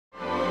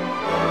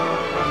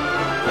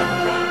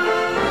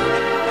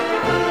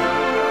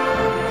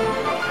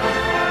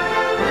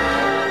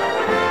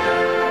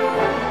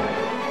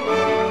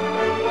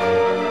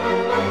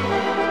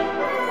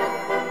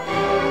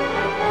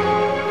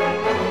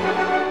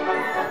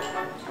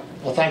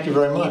Well, thank you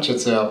very much.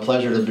 It's a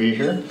pleasure to be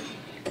here.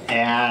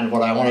 And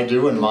what I want to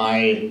do in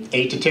my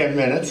 8 to 10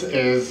 minutes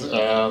is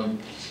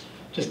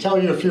just tell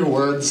you a few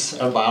words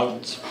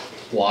about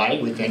why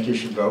we think you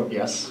should vote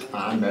yes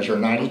on Measure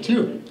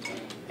 92.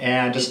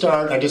 And to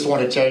start, I just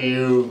want to tell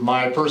you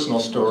my personal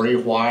story,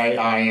 why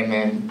I am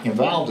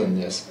involved in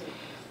this.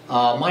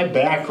 My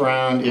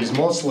background is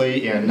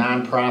mostly in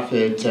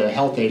nonprofit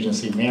health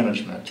agency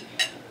management.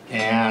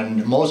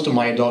 And most of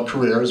my adult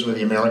career is with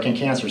the American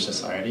Cancer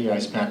Society. I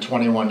spent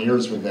 21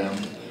 years with them.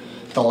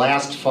 The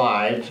last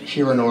 5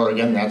 here in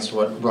Oregon, that's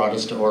what brought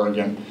us to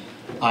Oregon.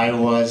 I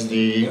was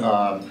the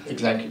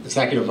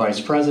executive vice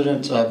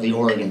president of the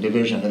Oregon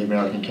division of the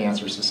American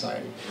Cancer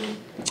Society.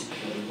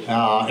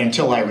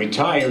 Until I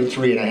retired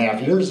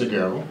 3.5 years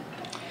ago.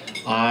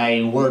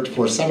 I worked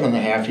for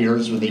 7.5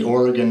 years with the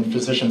Oregon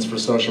Physicians for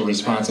Social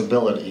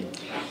Responsibility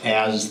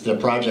as the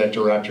project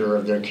director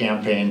of their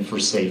campaign for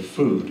safe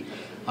food.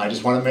 I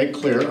just want to make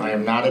clear, I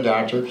am not a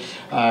doctor,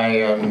 I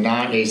am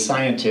not a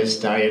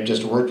scientist, I have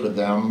just worked with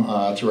them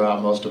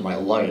throughout most of my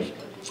life.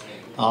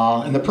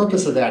 And the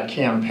purpose of that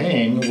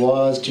campaign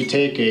was to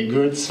take a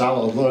good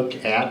solid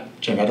look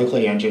at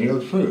genetically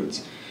engineered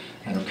foods,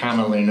 and are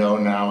commonly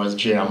known now as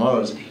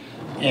GMOs.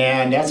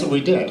 And that's what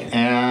we did.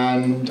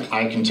 And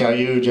I can tell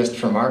you just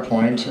from our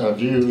point of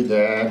view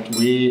that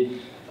we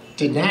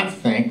did not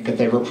think that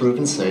they were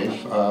proven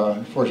safe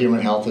for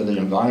human health or the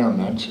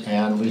environment,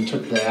 and we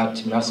took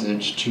that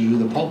message to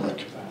the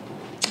public.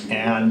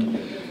 And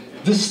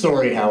this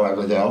story,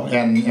 however, though,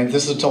 and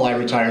this is until I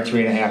retired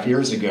 3.5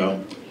 years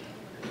ago,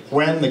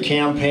 when the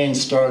campaign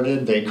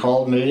started, they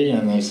called me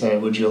and they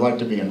said, would you like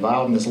to be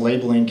involved in this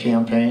labeling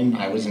campaign?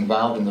 I was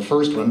involved in the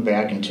first one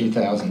back in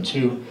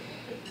 2002,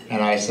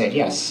 and I said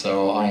yes,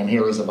 so I am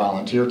here as a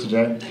volunteer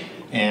today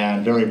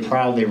and very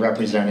proudly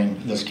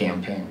representing this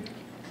campaign.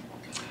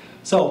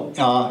 So,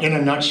 in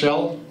a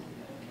nutshell,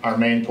 our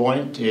main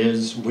point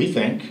is we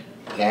think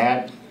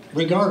that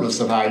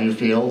regardless of how you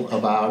feel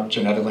about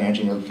genetically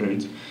engineered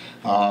foods,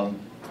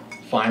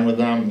 fine with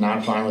them,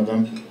 not fine with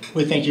them,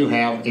 we think you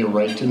have a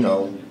right to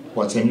know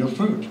what's in your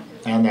food.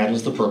 And that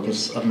is the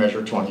purpose of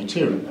Measure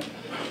 22.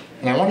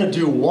 And I want to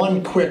do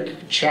one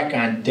quick check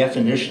on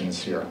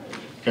definitions here,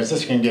 because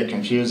this can get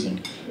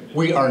confusing.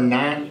 We are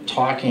not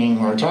talking,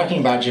 we're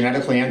talking about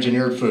genetically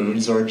engineered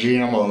foods, or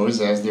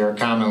GMOs as they're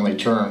commonly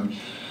termed.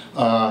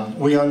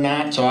 We are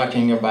not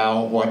talking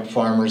about what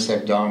farmers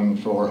have done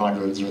for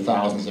hundreds or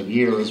thousands of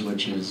years,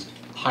 which is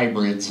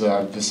hybrids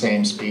of the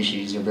same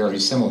species or very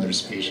similar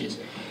species.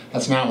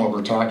 That's not what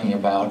we're talking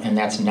about, and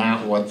that's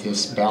not what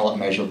this ballot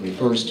measure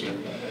refers to.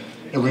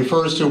 It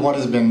refers to what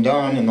has been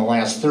done in the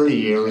last 30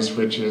 years,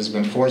 which has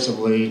been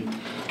forcibly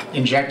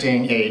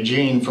injecting a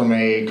gene from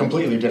a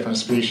completely different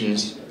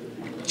species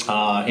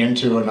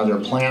into another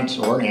plant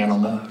or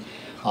animal.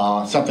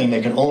 Something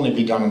that can only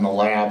be done in the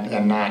lab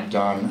and not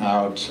done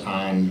out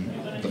on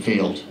the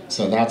field.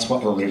 So that's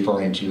what we're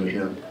referring to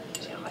here.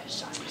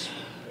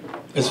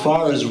 As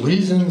far as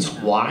reasons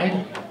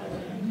why,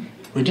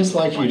 we'd just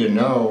like you to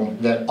know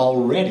that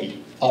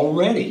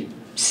already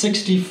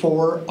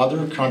 64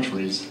 other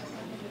countries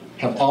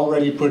have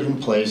already put in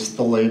place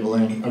the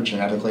labeling of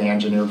genetically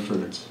engineered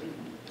foods.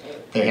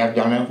 They have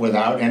done it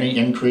without any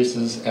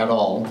increases at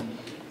all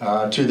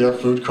to their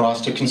food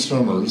cost to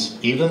consumers,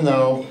 even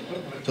though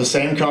the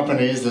same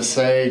companies that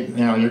say, you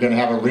know, you're going to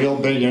have a real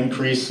big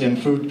increase in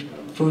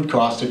food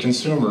cost to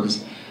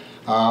consumers,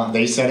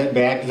 they said it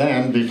back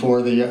then before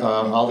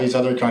all these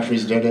other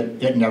countries did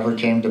it. It never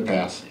came to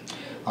pass.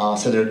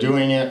 So they're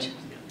doing it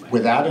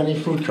without any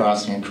food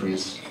cost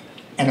increase.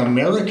 And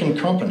American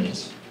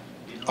companies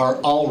are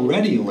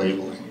already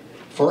labeling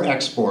for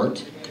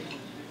export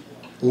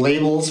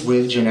labels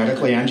with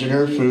genetically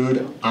engineered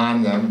food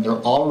on them. They're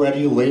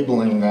already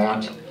labeling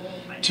that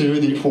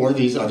for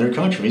these other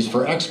countries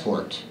for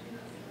export.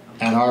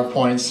 And our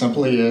point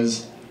simply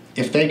is,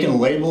 if they can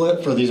label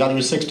it for these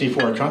other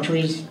 64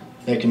 countries,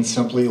 they can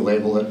simply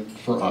label it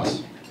for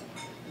us.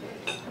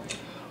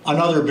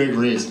 Another big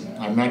reason,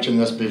 I mentioned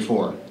this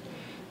before,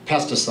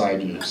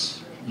 pesticide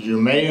use.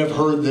 You may have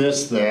heard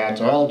this,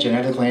 that all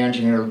genetically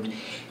engineered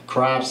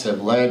crops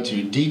have led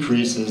to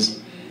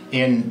decreases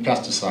in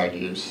pesticide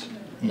use.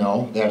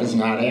 No, that is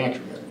not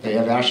accurate. They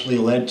have actually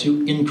led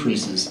to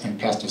increases in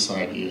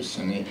pesticide use.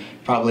 And you're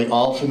probably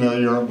all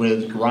familiar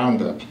with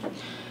Roundup.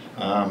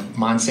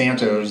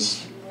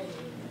 Monsanto's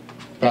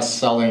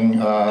best-selling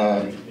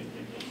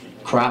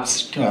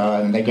crops,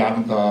 and they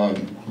got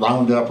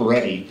Roundup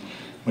Ready,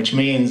 which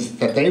means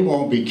that they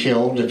won't be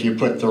killed if you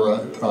put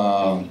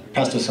the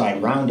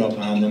pesticide Roundup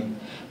on them,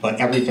 but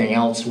everything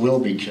else will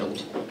be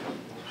killed.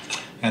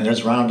 And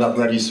there's Roundup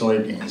Ready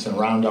soybeans and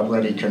Roundup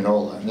Ready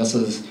canola. And this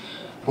is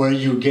where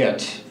you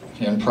get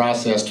in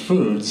processed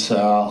foods,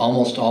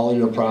 almost all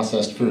your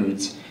processed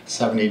foods,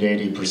 70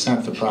 to 80%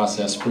 of the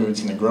processed foods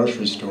in the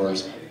grocery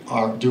stores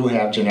do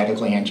have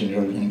genetically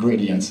engineered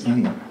ingredients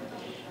in them.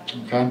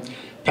 Okay?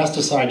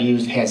 Pesticide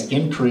use has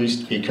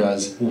increased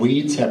because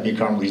weeds have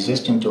become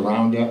resistant to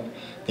Roundup.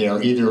 They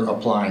are either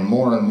applying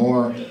more and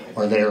more,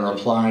 or they are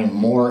applying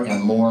more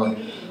and more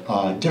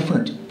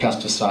different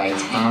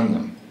pesticides on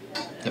them.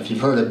 If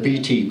you've heard of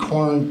Bt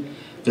corn,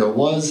 there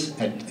was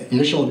an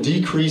initial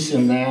decrease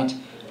in that,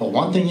 but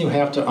one thing you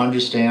have to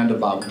understand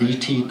about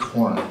Bt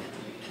corn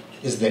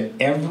is that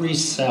every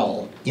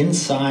cell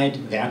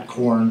inside that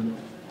corn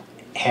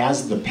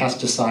has the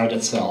pesticide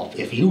itself.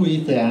 If you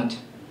eat that,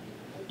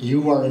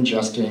 you are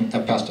ingesting a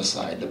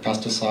pesticide, the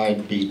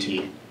pesticide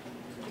Bt.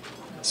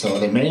 So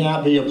they may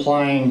not be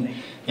applying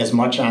as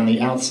much on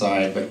the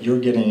outside, but you're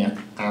getting it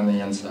on the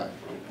inside.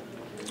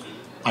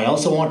 I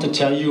also want to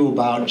tell you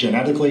about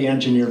genetically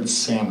engineered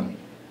salmon.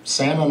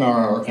 Salmon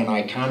are an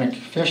iconic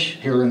fish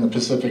here in the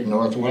Pacific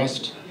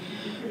Northwest.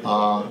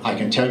 I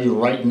can tell you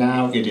right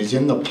now it is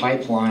in the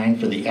pipeline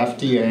for the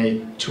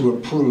FDA to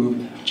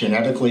approve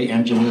genetically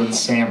engineered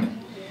salmon.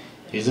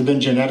 These have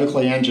been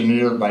genetically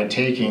engineered by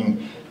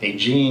taking a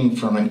gene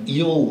from an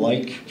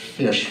eel-like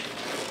fish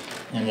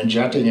and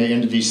injecting it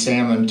into these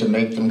salmon to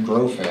make them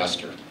grow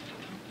faster.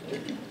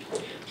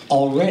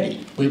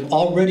 We've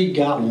already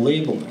got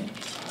labeling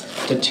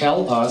to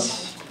tell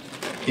us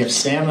if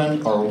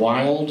salmon are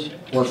wild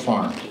or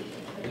farmed,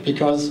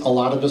 because a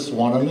lot of us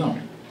want to know.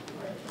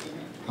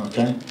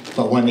 Okay?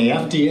 But when the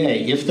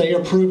FDA, if they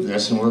approve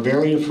this, and we're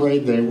very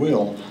afraid they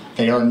will,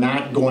 they are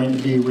not going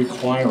to be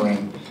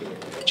requiring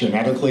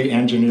genetically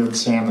engineered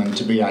salmon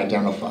to be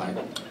identified.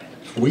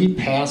 If we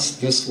pass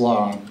this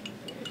law,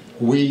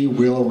 we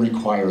will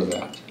require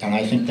that. And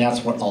I think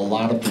that's what a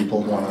lot of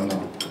people want to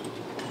know.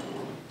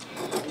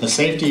 The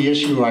safety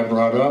issue I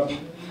brought up,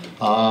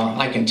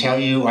 I can tell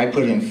you I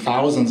put in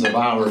thousands of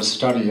hours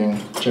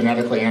studying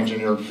genetically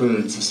engineered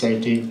foods, the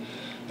safety,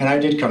 and I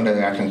did come to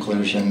that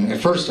conclusion. At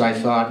first I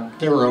thought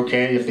they were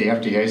okay. If the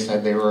FDA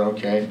said they were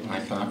okay, I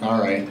thought, all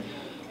right.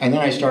 And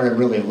then I started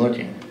really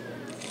looking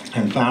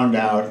and found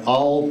out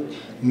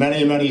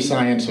many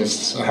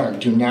scientists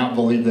do not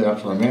believe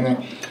that for a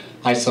minute.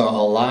 I saw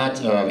a lot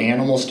of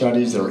animal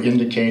studies that are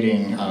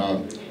indicating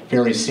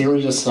very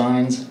serious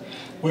signs.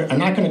 I'm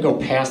not going to go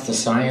past the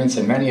science.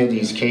 In many of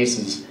these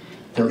cases,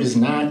 there is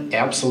not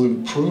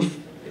absolute proof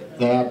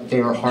that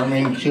they're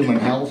harming human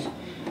health,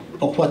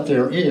 but what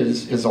there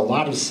is a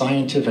lot of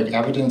scientific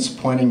evidence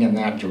pointing in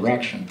that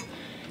direction.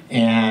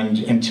 And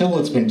until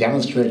it's been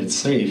demonstrated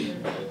safe,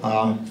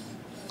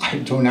 I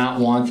do not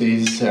want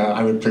these,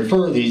 I would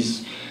prefer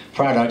these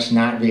products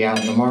not be out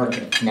in the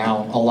market.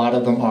 Now, a lot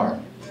of them are.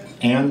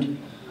 And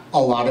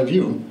a lot of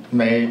you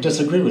may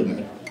disagree with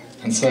me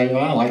and say,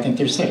 well, I think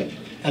they're safe.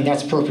 And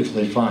that's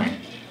perfectly fine.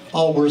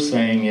 All we're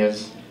saying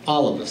is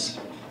all of us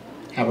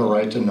have a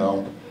right to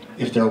know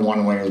if they're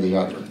one way or the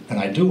other. And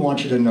I do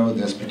want you to know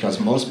this because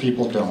most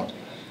people don't.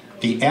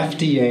 The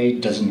FDA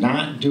does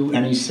not do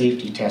any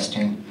safety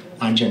testing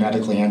on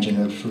genetically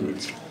engineered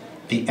foods.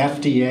 The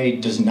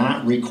FDA does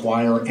not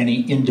require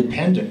any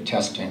independent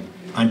testing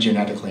on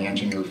genetically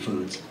engineered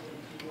foods.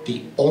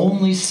 The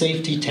only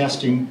safety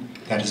testing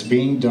that is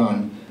being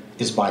done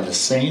is by the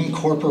same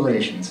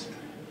corporations,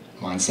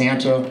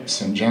 Monsanto,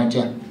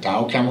 Syngenta,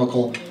 Dow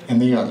Chemical, and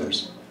the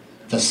others.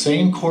 The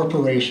same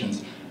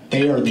corporations,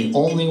 they are the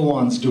only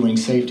ones doing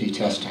safety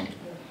testing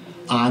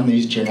on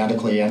these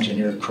genetically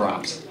engineered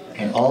crops.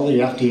 And all the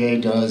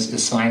FDA does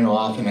is sign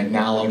off and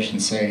acknowledge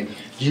and say,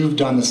 you've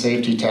done the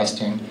safety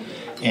testing,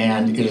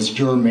 and it is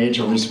your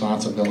major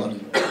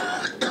responsibility.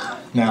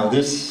 Now,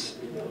 this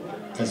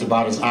is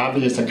about as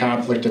obvious a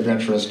conflict of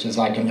interest as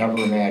I can ever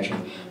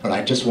imagine, but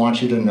I just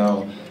want you to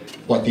know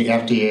what the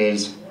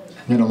FDA's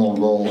minimal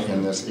role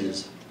in this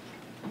is.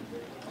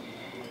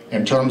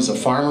 In terms of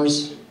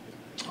farmers,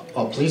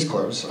 oh, please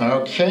close.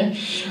 Okay.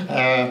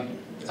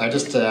 I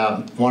just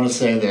want to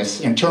say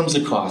this. In terms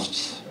of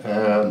costs,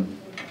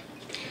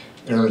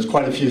 there's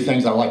quite a few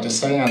things I'd like to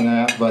say on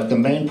that, but the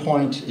main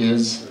point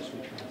is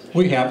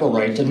we have a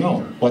right to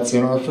know what's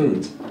in our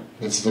foods.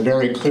 It's a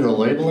very clear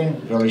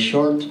labeling, very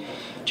short,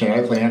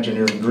 genetically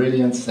engineered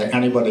ingredients that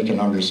anybody can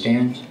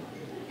understand,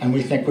 and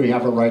we think we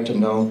have a right to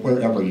know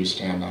wherever you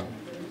stand on it.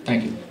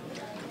 Thank you.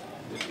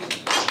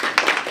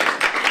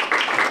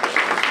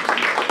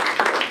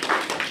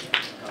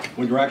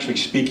 When you're actually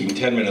speaking,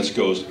 10 minutes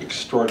goes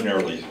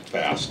extraordinarily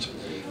fast.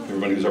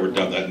 Everybody who's ever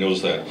done that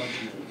knows that.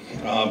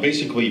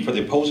 Basically, for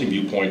the opposing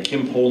viewpoint,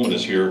 Kim Pullman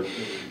is here.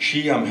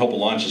 She helped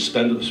launch a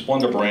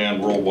Splenda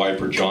brand worldwide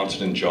for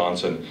Johnson &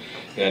 Johnson.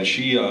 And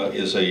she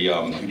is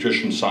a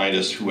nutrition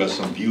scientist who has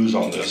some views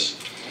on this.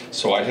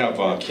 So I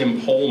have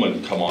Kim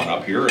Pullman come on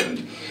up here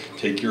and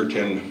take your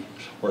 10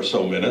 or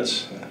so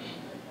minutes.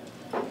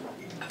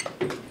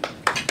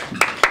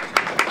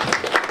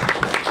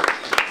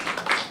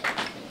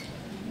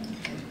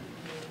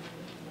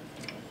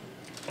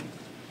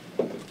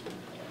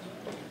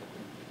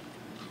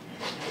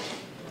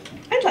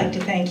 I'd like to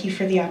thank you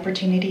for the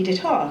opportunity to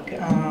talk.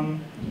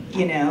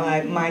 You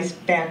know, my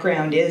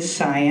background is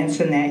science,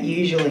 and that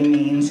usually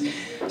means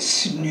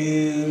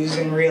snooze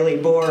and really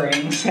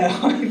boring. So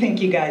I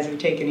think you guys have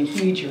taken a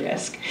huge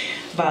risk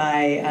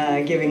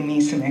by giving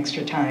me some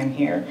extra time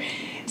here.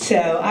 So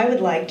I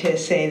would like to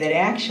say that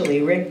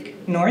actually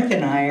Rick North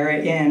and I are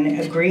in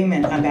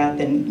agreement about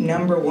the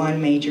 #1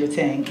 major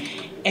thing,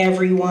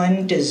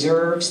 Everyone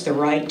deserves the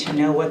right to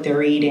know what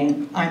they're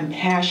eating. I'm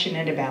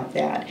passionate about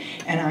that,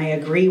 and I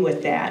agree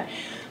with that.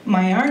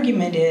 My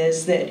argument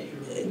is that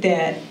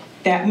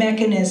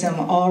mechanism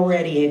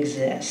already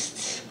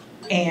exists.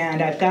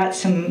 And I've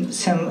got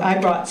I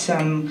brought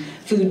some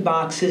food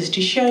boxes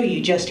to show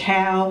you just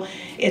how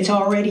it's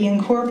already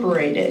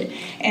incorporated.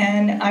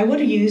 And I would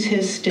use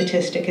his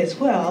statistic as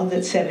well,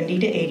 that 70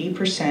 to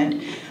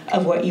 80%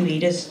 of what you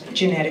eat is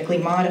genetically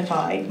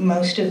modified.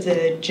 Most of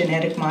the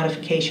genetic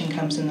modification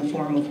comes in the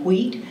form of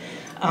wheat,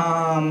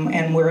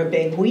 and we're a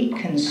big wheat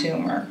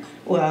consumer.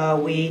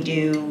 Well, we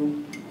eat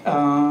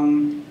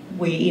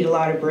a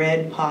lot of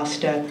bread,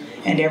 pasta,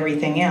 and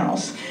everything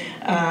else.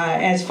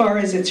 As far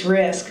as its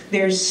risk,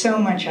 there's so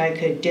much I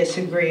could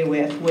disagree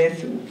with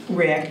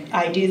Rick.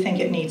 I do think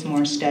it needs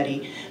more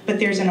study, but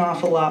there's an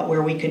awful lot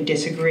where we could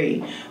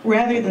disagree.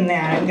 Rather than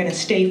that, I'm going to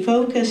stay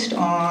focused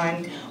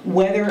on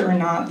whether or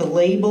not the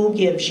label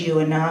gives you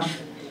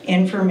enough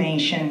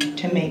information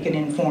to make an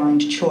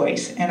informed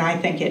choice, and I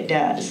think it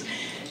does.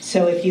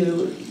 So if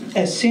you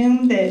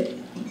assume that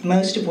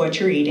most of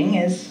what you're eating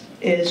is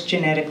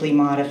genetically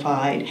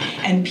modified,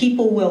 and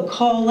people will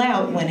call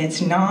out when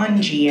it's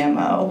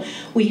non-GMO.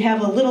 We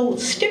have a little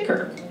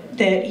sticker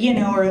that, you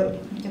know, or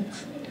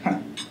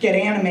get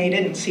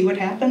animated and see what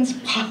happens.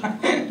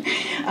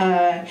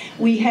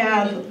 We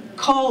have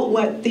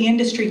what the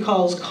industry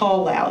calls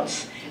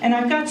call-outs, and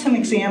I've got some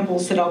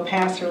examples that I'll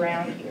pass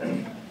around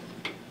here.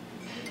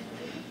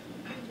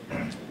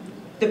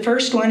 The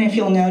first one, if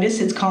you'll notice,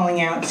 it's calling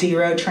out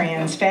 0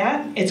 trans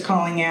fat. It's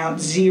calling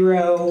out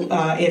 0,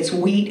 it's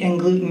wheat and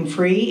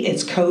gluten-free.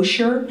 It's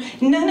kosher.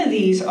 None of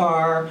these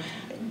are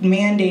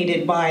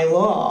mandated by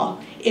law.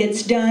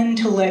 It's done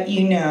to let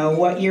you know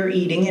what you're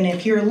eating, and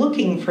if you're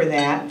looking for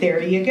that,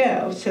 there you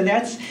go. So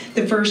that's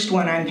the first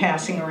one I'm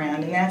passing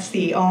around, and that's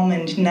the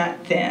almond nut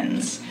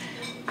thins.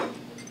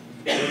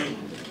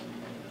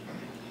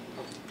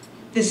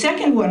 The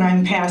second one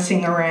I'm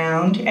passing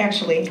around,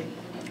 actually,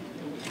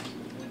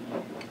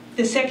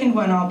 the second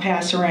one I'll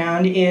pass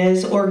around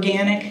is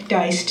organic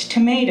diced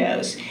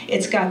tomatoes.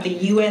 It's got the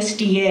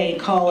USDA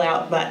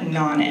call-out button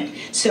on it.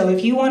 So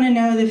if you want to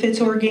know if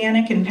it's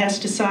organic and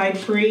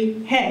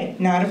pesticide-free, hey,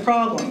 not a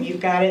problem. You've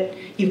got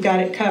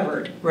it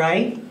covered,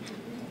 right?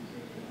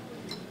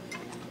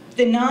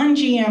 The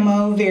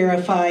non-GMO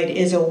verified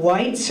is a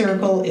white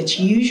circle. It's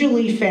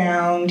usually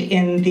found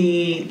in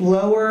the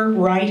lower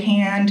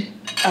right-hand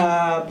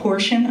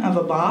portion of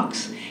a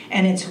box,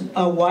 and it's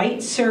a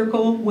white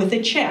circle with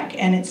a check,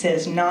 and it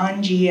says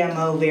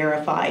non-GMO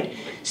verified.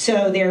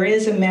 So there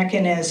is a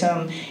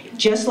mechanism,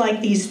 just like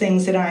these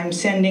things that I'm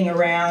sending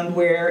around,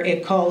 where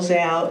it calls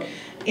out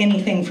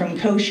anything from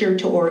kosher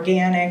to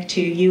organic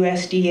to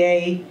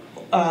USDA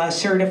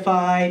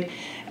certified.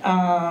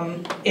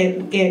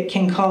 It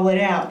can call it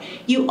out.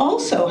 You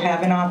also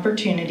have an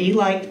opportunity,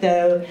 like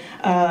the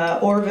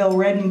Orville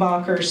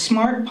Redenbacher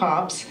Smart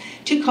Pops,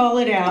 to call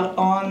it out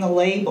on the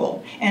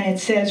label. And it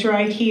says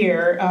right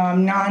here,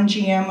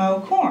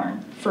 non-GMO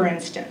corn, for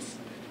instance.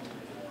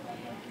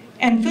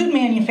 And food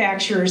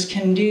manufacturers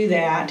can do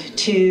that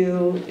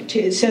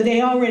so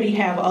they already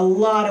have a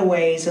lot of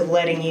ways of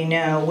letting you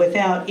know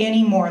without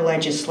any more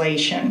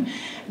legislation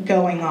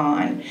going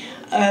on.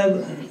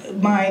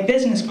 My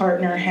business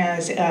partner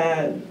has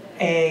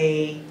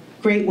a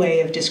great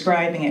way of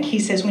describing it. He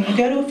says, when you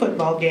go to a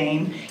football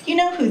game, you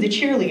know who the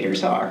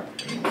cheerleaders are.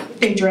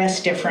 They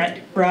dress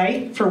different,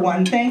 right, for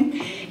one thing.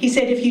 He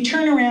said, if you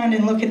turn around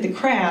and look at the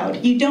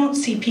crowd, you don't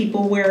see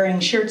people wearing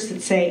shirts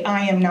that say,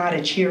 I am not a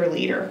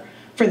cheerleader,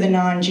 for the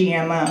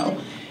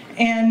non-GMO.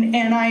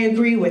 And I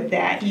agree with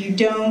that. You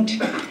don't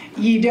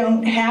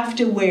have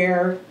to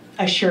wear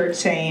a shirt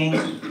saying,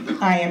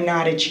 I am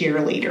not a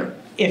cheerleader,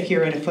 if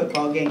you're at a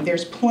football game.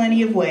 There's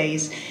plenty of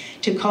ways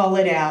to call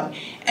it out.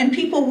 And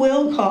people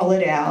will call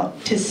it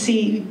out to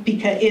see,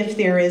 because if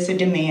there is a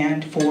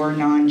demand for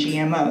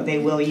non-GMO, they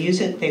will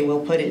use it, they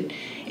will put it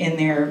in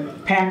their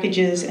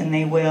packages, and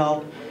they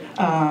will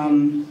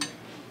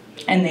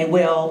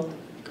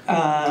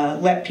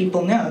let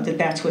people know that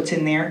that's what's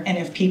in there, and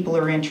if people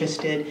are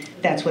interested,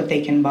 that's what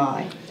they can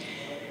buy.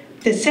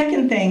 The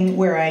second thing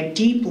where I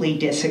deeply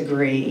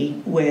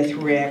disagree with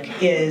Rick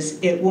is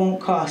it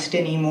won't cost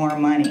any more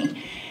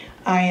money.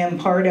 I am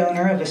part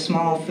owner of a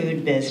small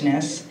food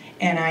business,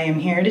 and I am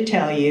here to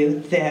tell you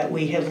that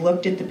we have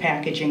looked at the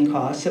packaging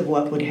costs of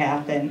what would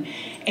happen,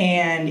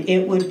 and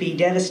it would be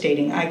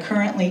devastating. I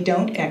currently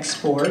don't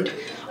export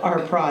our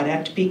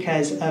product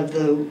because of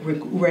the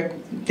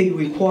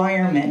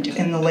requirement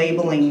and the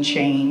labeling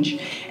change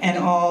and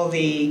all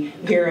the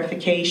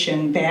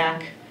verification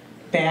back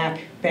that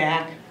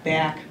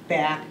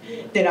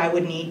I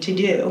would need to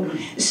do.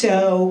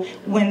 So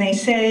when they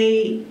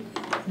say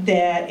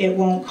that it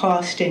won't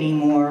cost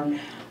anymore,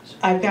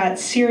 I've got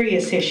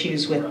serious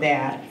issues with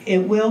that.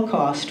 It will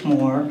cost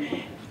more,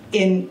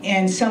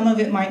 and some of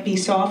it might be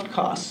soft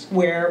costs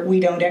where we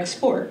don't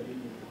export,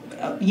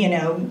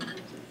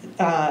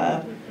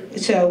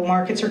 so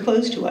markets are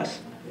closed to us.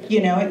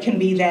 You know, it can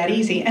be that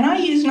easy. And I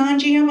use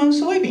non-GMO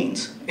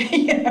soybeans,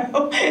 you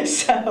know.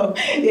 So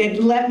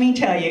let me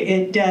tell you,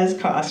 it does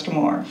cost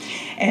more.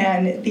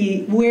 And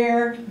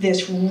where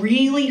this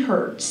really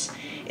hurts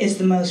is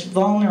the most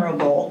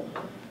vulnerable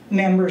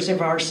members of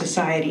our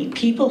society.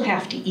 People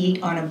have to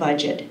eat on a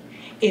budget.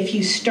 If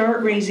you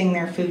start raising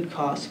their food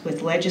costs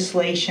with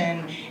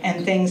legislation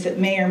and things that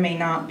may or may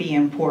not be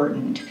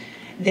important,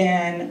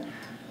 then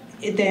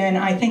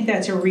I think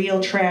that's a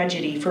real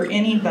tragedy for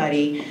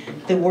anybody,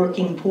 the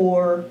working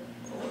poor.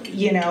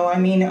 You know, I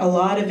mean, a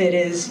lot of it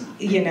is,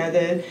 you know,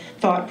 the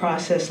thought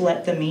process,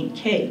 let them eat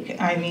cake.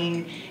 I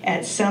mean,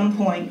 at some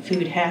point,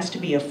 food has to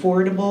be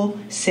affordable,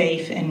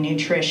 safe, and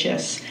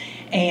nutritious.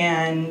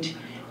 And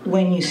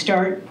when you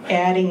start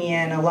adding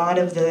in a lot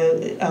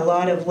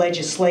of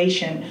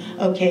legislation,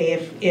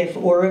 okay, if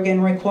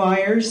Oregon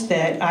requires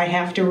that I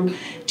have to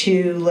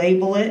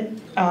label it,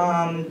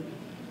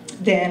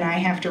 then I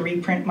have to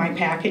reprint my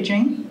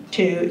packaging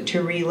to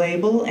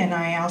relabel, and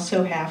I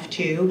also have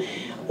to,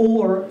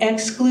 or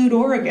exclude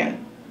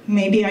Oregon.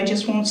 Maybe I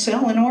just won't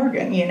sell in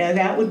Oregon. You know,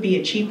 that would be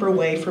a cheaper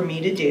way for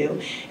me to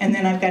do. And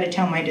then I've got to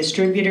tell my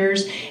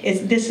distributors,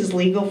 this is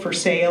legal for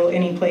sale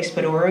any place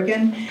but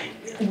Oregon.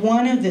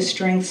 One of the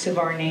strengths of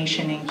our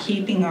nation in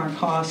keeping our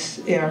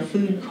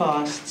food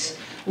costs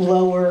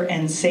lower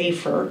and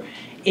safer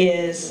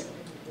is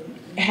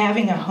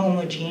having a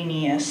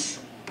homogeneous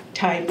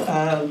type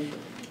of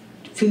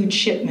food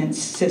shipment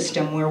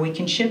system where we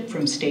can ship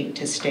from state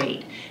to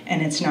state,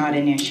 and it's not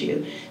an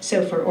issue.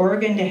 So for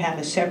Oregon to have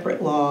a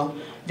separate law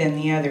than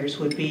the others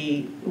would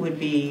be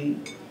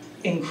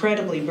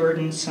incredibly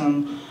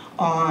burdensome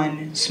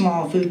on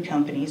small food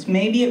companies.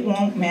 Maybe it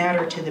won't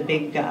matter to the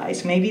big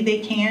guys. Maybe they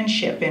can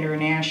ship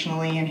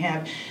internationally and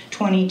have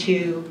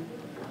 22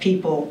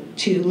 people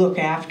to look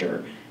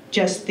after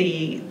just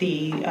the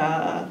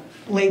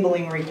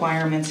labeling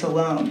requirements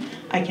alone.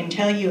 I can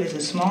tell you as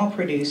a small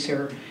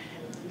producer,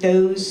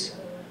 those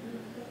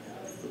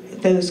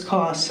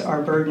costs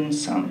are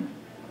burdensome,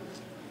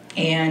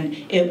 and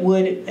it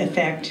would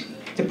affect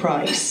the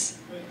price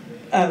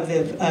of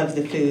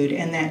the food,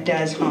 and that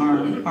does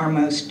harm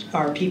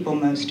our people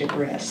most at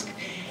risk.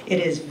 It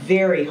is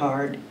very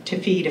hard to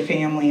feed a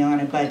family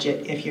on a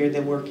budget if you're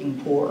the working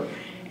poor,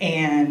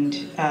 and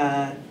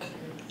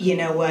you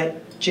know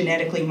what?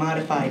 Genetically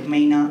modified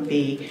may not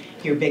be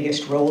your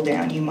biggest roll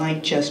down. You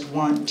might just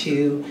want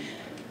to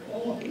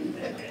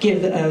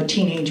give a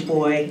teenage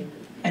boy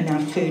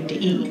enough food to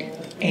eat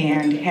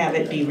and have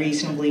it be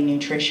reasonably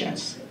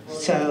nutritious.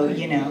 So,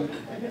 you know,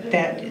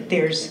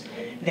 there's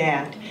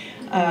that.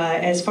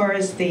 As far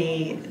as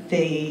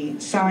the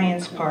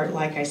science part,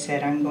 like I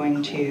said, I'm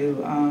going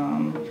to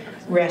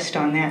rest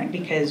on that,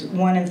 because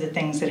one of the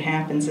things that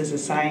happens as a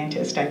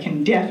scientist, I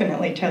can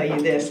definitely tell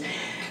you this,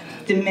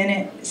 the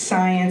minute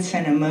science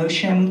and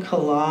emotion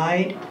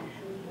collide,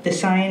 the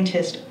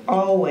scientist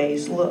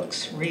always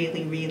looks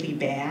really, really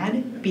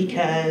bad,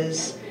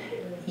 because,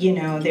 you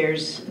know,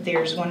 there's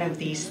one of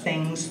these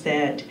things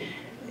that,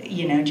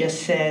 you know,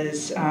 just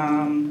says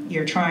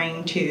you're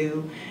trying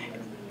to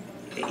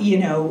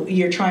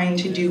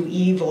do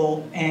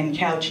evil and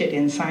couch it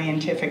in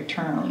scientific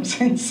terms,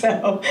 and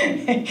so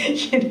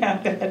you know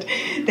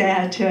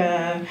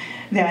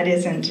that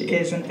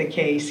isn't the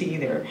case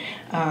either.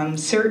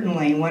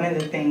 Certainly, one of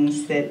the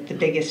things that the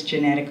biggest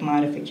genetic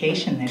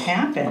modification that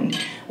happened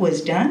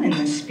was done in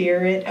the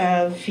spirit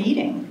of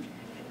feeding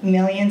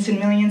millions and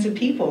millions of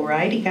people.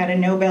 Right? He got a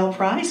Nobel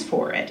Prize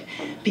for it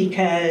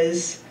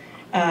because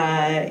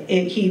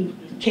he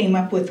came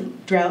up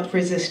with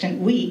drought-resistant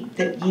wheat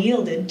that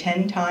yielded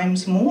 10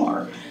 times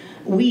more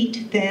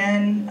wheat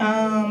than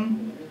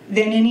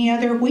any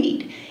other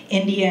wheat.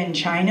 India and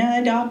China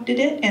adopted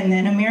it, and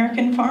then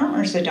American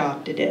farmers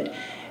adopted it.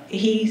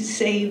 He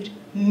saved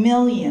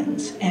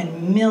millions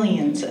and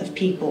millions of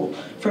people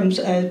from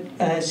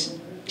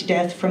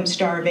death from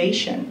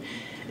starvation.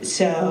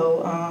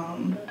 So,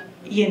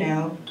 you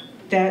know,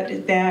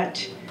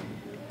 that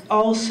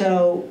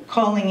also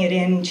calling it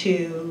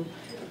into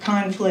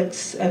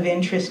conflicts of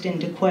interest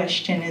into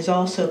question is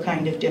also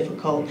kind of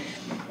difficult.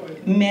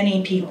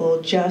 Many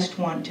people just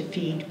want to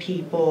feed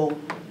people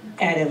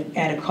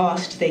at a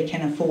cost they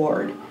can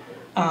afford,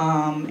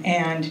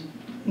 and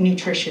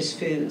nutritious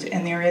foods,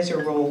 and there is a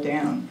roll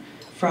down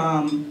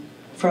from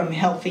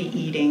healthy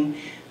eating.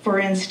 For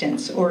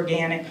instance,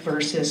 organic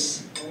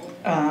versus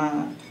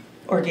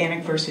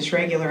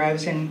regular. I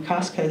was in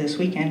Costco this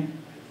weekend,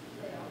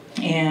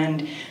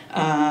 and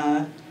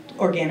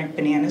organic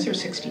bananas are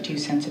 62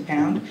 cents a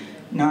pound.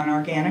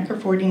 Non-organic are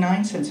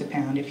 49 cents a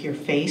pound. If you're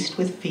faced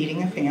with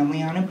feeding a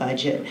family on a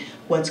budget,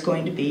 what's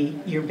going to be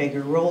your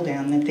bigger roll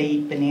down, that they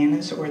eat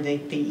bananas or they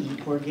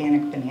eat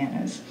organic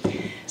bananas?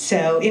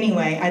 So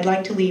anyway, I'd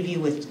like to leave you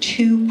with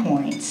 2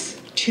 points,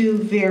 2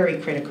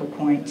 very critical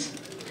points.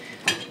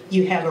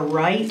 You have a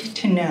right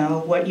to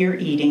know what you're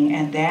eating,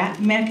 and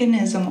that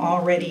mechanism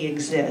already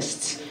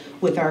exists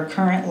with our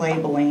current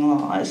labeling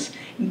laws.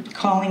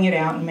 Calling it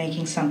out and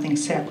making something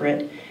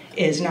separate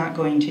is not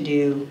going to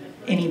do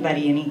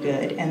anybody any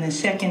good. And the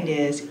second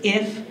is,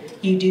 if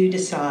you do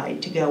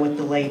decide to go with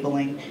the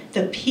labeling,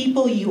 the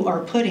people you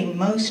are putting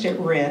most at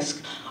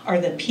risk are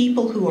the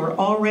people who are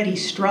already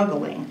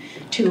struggling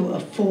to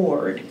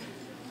afford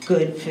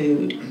good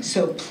food.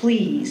 So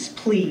please,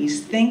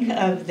 please think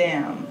of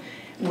them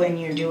when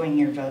you're doing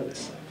your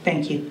votes.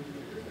 Thank you.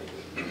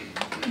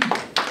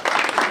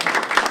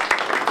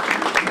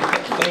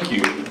 Thank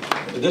you.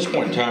 At this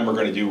point in time, we're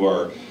going to do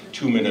our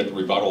 2-minute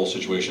rebuttal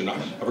situation. I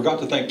forgot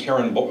to thank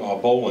Karen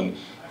Boland,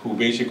 who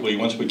basically,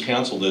 once we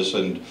canceled this,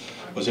 and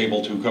was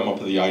able to come up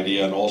with the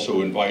idea and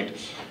also invite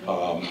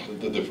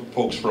the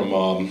folks from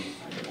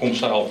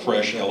Homestyle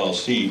Fresh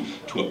LLC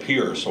to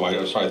appear. So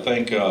I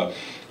thank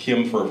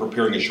Kim for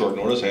appearing at short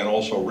notice, and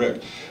also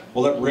Rick.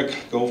 We'll let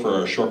Rick go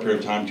for a short period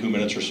of time, 2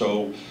 minutes or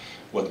so,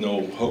 with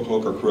no hook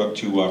or crook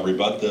to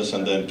rebut this,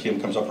 and then Kim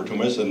comes up for 2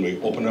 minutes, and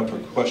we open up for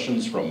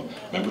questions from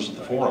members of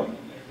the forum.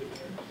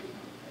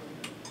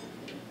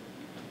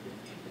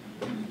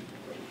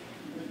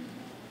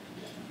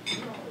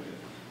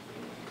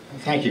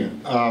 Thank you.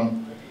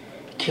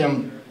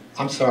 Kim,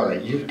 I'm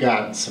sorry, you've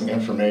got some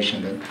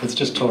information that's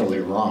just totally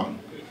wrong.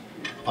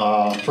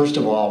 First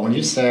of all, when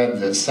you said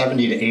that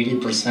 70 to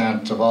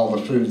 80% of all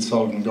the food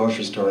sold in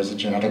grocery stores is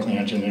genetically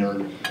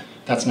engineered,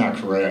 that's not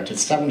correct.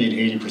 It's 70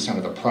 to 80%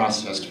 of the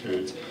processed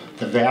foods.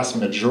 The vast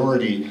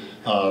majority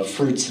of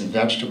fruits and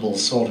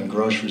vegetables sold in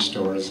grocery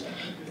stores,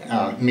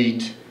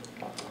 meat,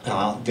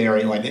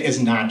 dairy,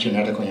 is not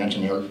genetically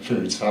engineered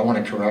food. So I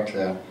want to correct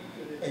that.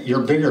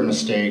 Your bigger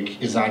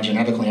mistake is on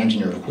genetically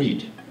engineered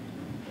wheat.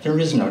 There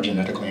is no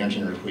genetically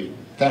engineered wheat.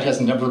 That has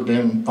never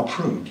been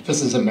approved.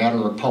 This is a matter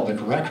of public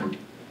record.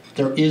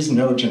 There is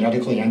no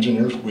genetically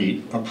engineered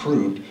wheat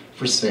approved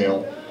for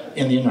sale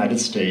in the United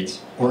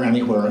States or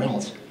anywhere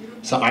else.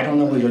 So I don't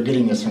know where you're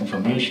getting this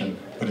information,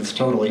 but it's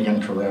totally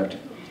incorrect.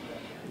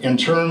 In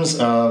terms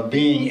of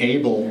being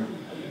able,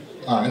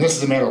 and this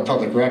is a matter of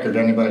public record,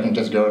 anybody can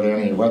just go to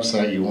any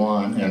website you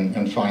want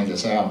and find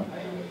this out.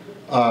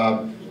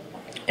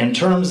 In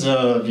terms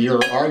of your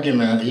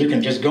argument, you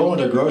can just go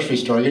into a grocery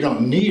store, you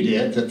don't need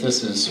it, that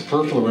this is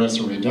superfluous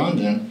or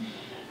redundant,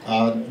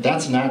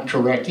 that's not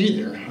correct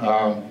either.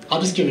 I'll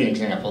just give you an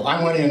example.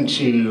 I went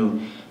into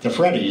the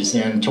Freddy's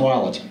in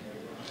Tualatin,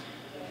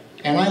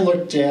 and I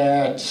looked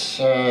at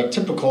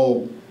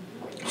typical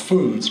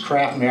foods,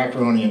 Kraft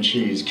macaroni and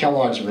cheese,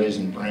 Kellogg's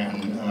Raisin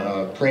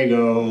Bran,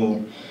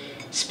 Prego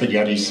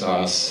spaghetti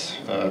sauce,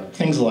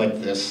 things like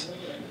this.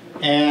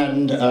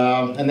 And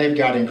they've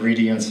got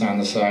ingredients on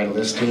the side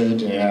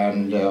listed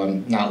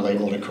and not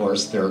labeled, of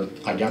course. They're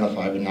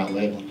identified but not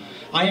labeled.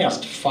 I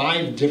asked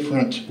 5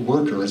 different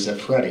workers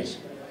at Freddy's.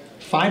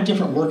 5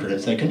 different workers. I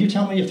said, can you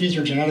tell me if these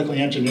are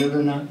genetically engineered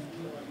or not?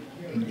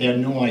 They had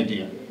no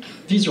idea.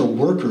 These are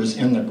workers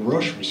in the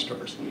grocery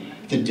stores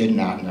that did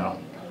not know.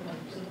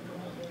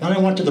 Then I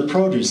went to the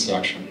produce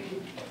section.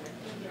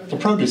 The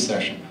produce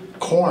section.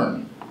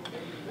 Corn,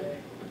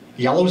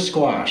 yellow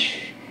squash,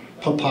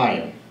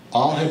 papaya.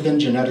 All have been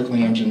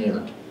genetically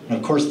engineered. And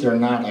of course, they're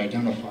not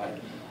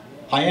identified.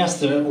 I asked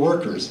the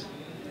workers,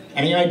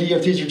 any idea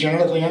if these are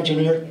genetically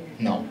engineered?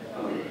 No.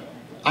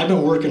 I've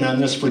been working on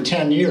this for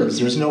 10 years.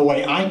 There's no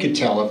way I could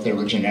tell if they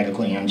were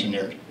genetically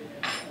engineered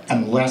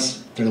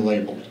unless they're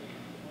labeled.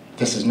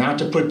 This is not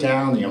to put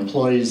down the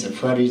employees at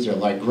Freddy's. They're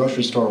like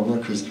grocery store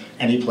workers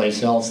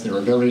anyplace else. They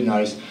were very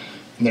nice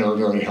and they were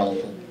very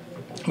helpful.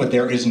 But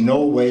there is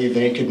no way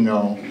they could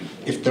know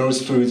if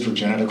those foods were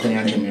genetically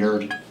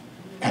engineered,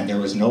 and there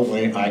was no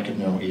way I could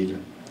know either.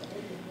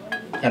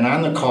 And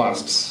on the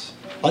costs,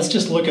 let's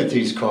just look at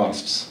these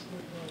costs.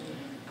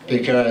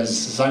 Because,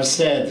 as I've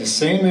said, the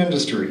same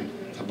industry,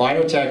 the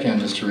biotech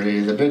industry,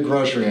 the big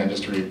grocery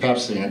industry,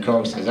 Pepsi and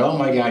Coke says, oh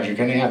my God, you're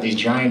going to have these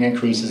giant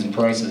increases in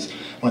prices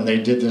when they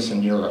did this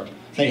in Europe.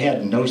 They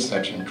had no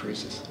such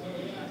increases.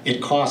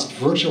 It cost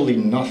virtually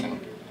nothing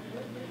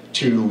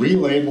to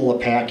relabel a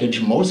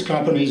package. Most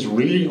companies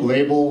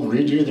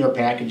redo their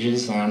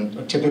packages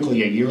on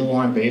typically a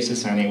year-long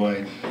basis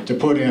anyway. To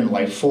put in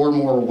like 4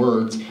 more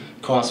words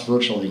costs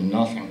virtually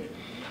nothing.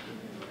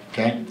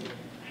 Okay?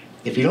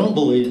 If you don't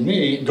believe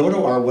me, go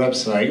to our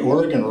website,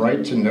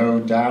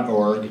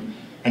 OregonRightToKnow.org,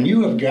 and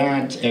you have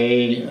got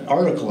an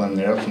article in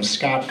there from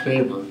Scott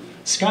Faber.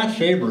 Scott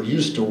Faber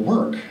used to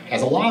work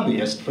as a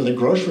lobbyist for the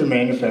Grocery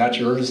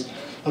Manufacturers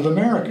of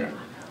America,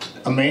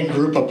 a main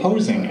group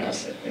opposing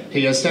us.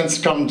 He has since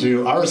come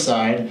to our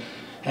side,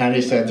 and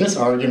he said, this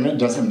argument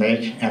doesn't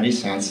make any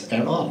sense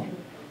at all.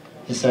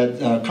 He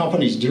said,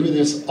 companies do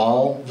this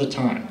all the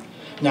time.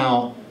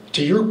 Now,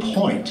 to your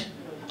point,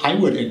 I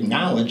would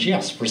acknowledge,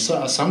 yes, for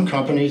some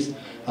companies,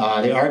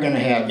 they are going to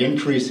have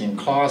increasing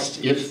costs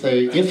if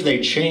they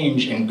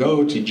change and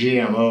go to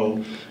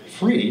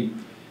GMO-free.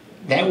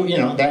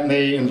 That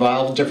may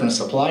involve different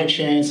supply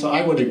chains, so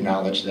I would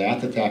acknowledge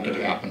that could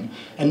happen.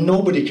 And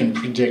nobody can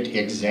predict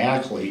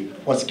exactly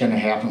what's going to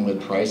happen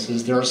with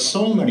prices. There are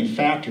so many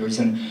factors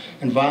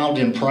involved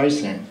in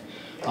pricing.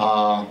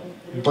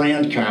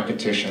 Brand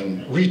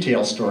competition,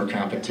 retail store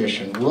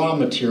competition, raw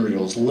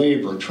materials,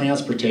 labor,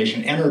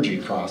 transportation, energy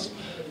costs.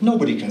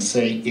 Nobody can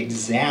say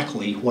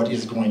exactly what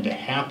is going to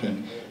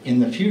happen in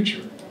the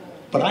future.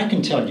 But I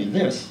can tell you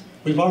this,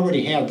 we've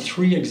already had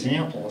 3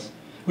 examples.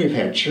 We've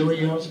had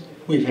Cheerios,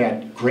 we've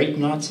had Grape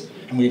Nuts,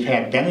 and we've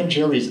had Ben &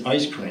 Jerry's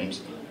ice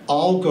creams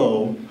all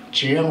go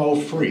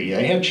GMO-free.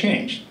 They have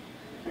changed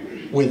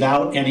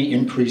without any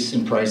increase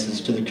in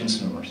prices to the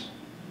consumers,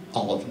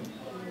 all of them.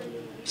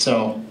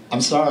 So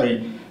I'm sorry,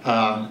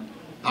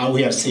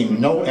 we have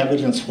seen no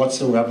evidence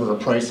whatsoever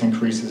of price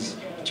increases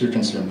to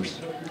consumers.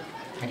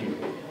 Thank you.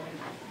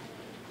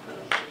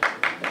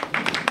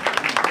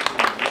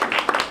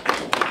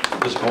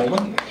 Ms.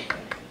 Coleman?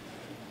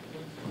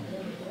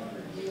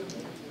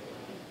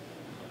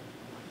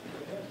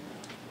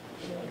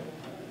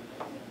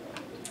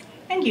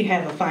 And you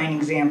have a fine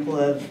example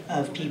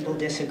of people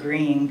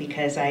disagreeing,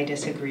 because I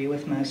disagree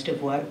with most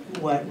of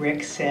what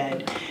Rick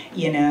said.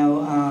 You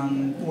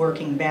know,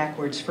 working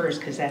backwards first,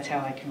 because that's how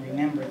I can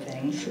remember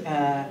things.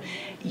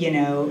 You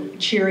know,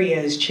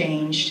 Cheerios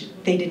changed,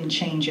 they didn't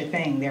change a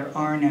thing. There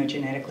are no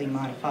genetically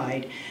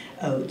modified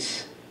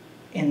oats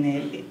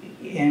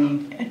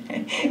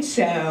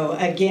so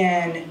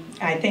again,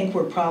 I think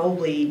we're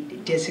probably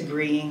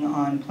disagreeing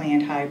on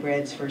plant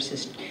hybrids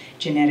versus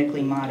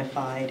genetically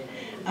modified.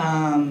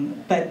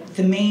 But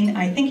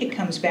I think it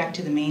comes back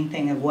to the main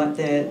thing of what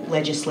the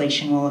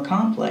legislation will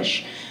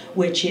accomplish,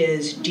 which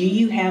is, do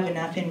you have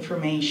enough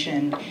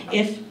information?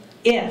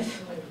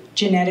 If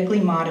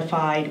genetically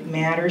modified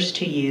matters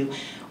to you,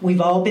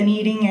 we've all been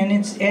eating, and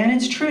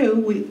it's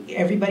true.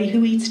 Everybody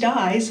who eats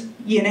dies.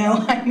 You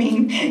know, I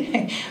mean,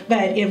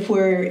 but if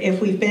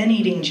we've been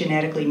eating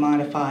genetically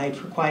modified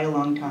for quite a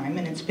long time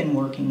and it's been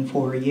working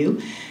for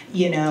you,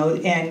 you know,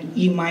 and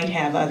you might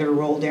have other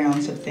roll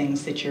downs of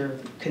things that you're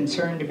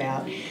concerned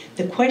about.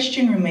 The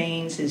question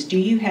remains is, do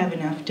you have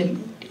enough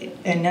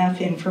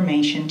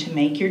information to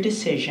make your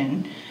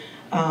decision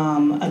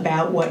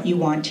about what you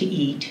want to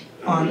eat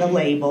on the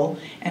label?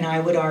 And I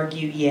would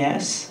argue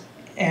yes,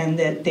 and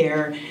that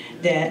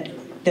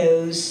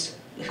those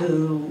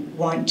who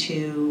want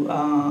to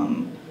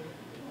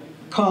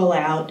call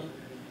out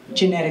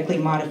genetically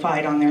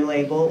modified on their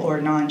label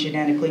or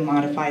non-genetically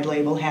modified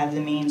label have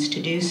the means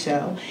to do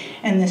so.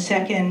 And the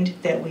second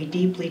that we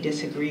deeply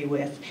disagree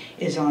with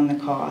is on the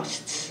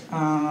costs.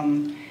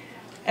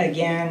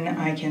 Again,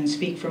 I can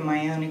speak from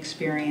my own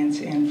experience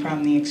and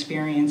from the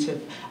experience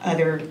of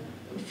other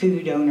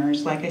food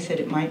owners. Like I said,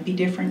 it might be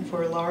different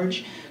for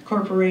large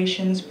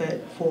corporations,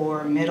 but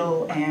for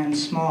middle and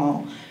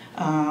small,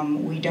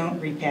 we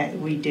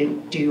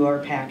do our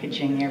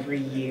packaging every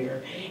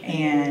year.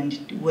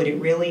 And would it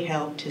really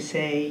help to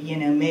say, you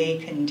know, may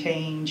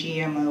contain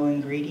GMO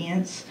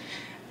ingredients?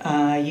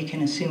 You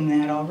can assume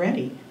that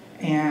already.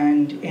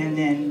 And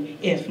then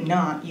if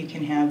not, you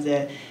can have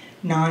the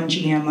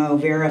non-GMO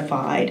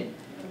verified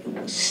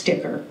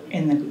sticker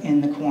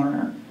in the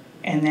corner,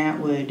 and that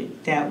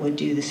would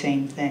do the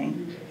same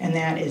thing. And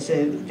that is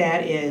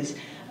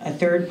a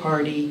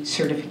third-party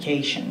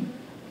certification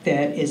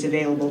that is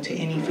available to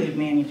any food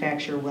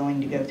manufacturer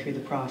willing to go through the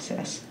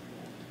process.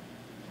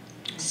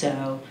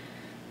 So,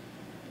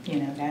 you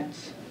know,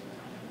 that's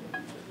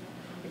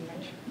pretty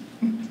much.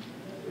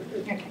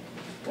 Okay.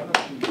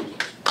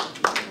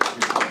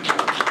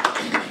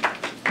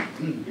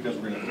 Because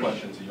we're going to have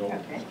questions, you don't,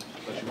 Okay.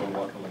 unless you want to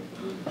walk the length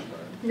of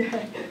the room.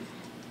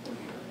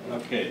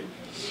 Okay.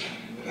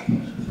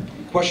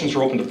 Questions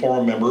are open to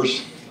forum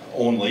members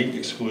only,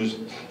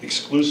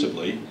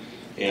 exclusively.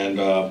 And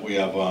we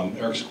have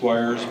Eric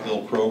Squires,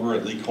 Bill Kroger,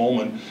 and Lee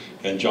Coleman,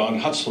 and John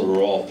Hutzler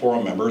are all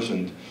forum members,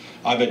 and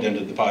I've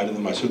identified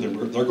them. I assume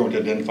they're going to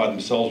identify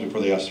themselves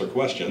before they ask their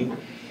question.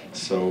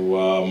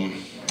 So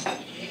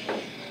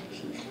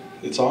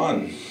it's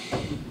on.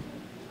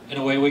 And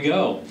away we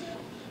go.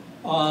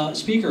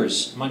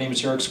 Speakers, my name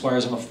is Eric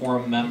Squires. I'm a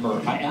forum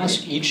member. I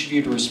ask each of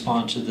you to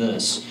respond to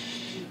this.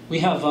 We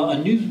have a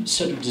new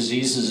set of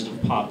diseases that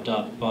have popped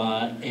up,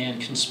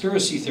 and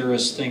conspiracy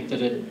theorists think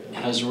that it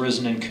has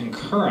arisen in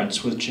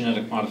concurrence with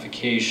genetic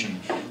modification.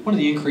 One of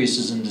the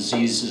increases in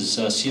disease is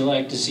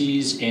celiac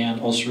disease and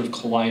ulcerative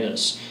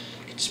colitis.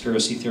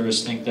 Conspiracy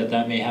theorists think that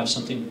that may have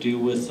something to do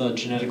with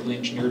genetically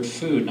engineered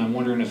food, and I'm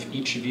wondering if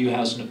each of you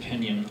has an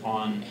opinion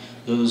on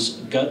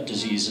those gut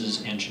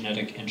diseases and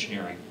genetic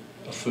engineering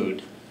of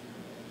food.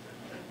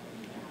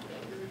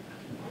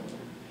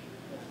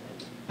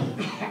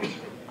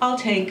 I'll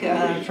take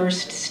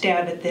first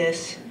stab at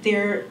this.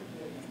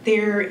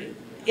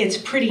 It's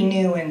pretty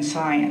new in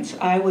science.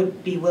 I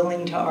would be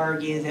willing to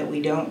argue that we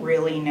don't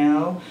really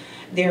know.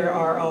 There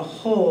are a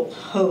whole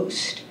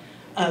host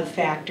of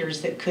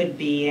factors that could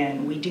be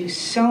in. We do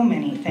so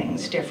many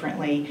things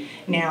differently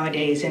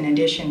nowadays in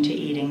addition to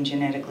eating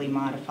genetically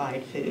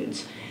modified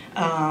foods.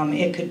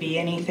 It could be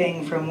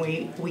anything from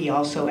we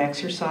also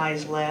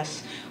exercise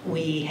less.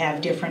 We have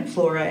different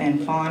flora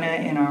and fauna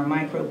in our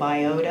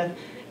microbiota.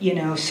 You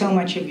know, so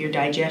much of your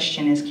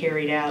digestion is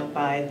carried out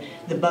by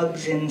the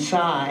bugs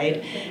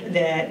inside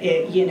that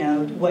you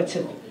know,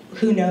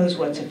 who knows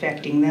what's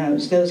affecting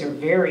those. Those are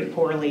very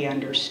poorly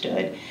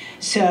understood.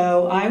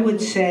 So I would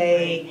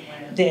say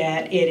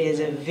that it is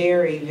a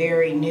very,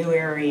 very new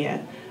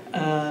area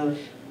of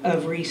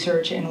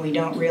research, and we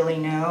don't really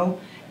know.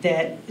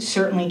 that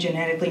certainly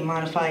genetically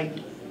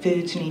modified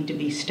foods need to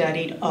be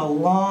studied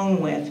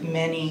along with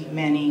many,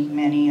 many,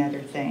 many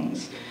other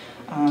things.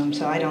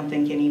 So I don't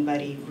think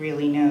anybody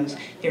really knows.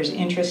 There's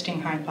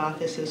interesting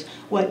hypotheses.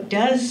 What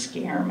does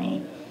scare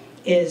me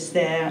is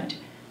that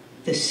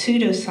the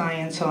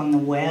pseudoscience on the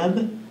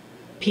web,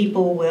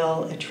 people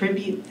will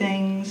attribute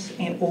things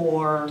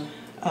or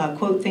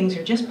quote things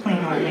or just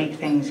plain old make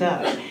things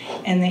up.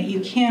 And that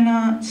you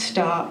cannot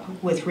stop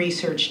with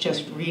research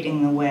just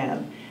reading the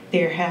web.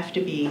 There have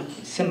to be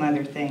some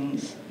other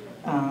things,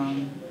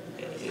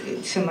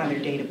 some other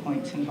data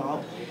points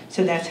involved.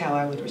 So that's how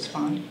I would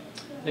respond.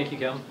 Thank you,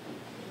 Cal.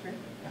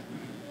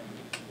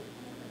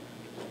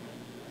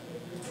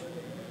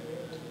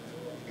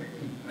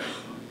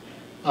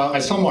 I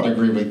somewhat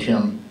agree with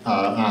Kim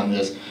on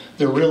this.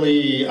 There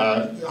really,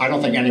 I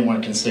don't think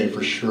anyone can say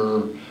for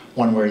sure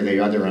one way or the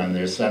other on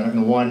this.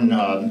 And one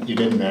you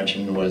didn't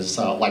mention was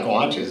like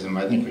autism.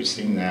 I think we've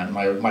seen that.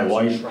 My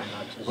wife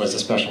was a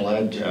special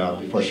ed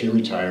before she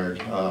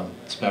retired,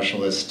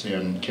 specialist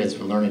in kids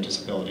with learning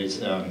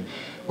disabilities.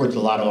 Worked with a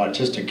lot of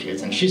autistic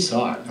kids, and she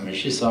saw it. I mean,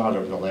 she saw it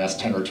over the last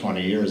 10 or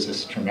 20 years,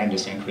 this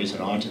tremendous increase in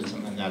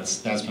autism, and that's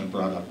been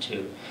brought up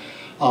too.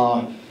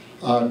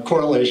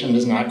 Correlation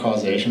is not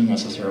causation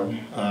necessarily.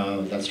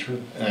 That's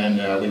true, and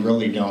we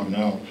really don't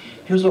know.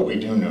 Here's what we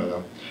do know,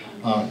 though.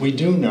 We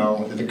do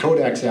know that the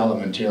Codex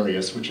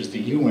Alimentarius, which is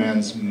the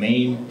UN's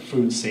main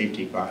food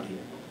safety body,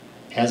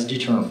 has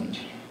determined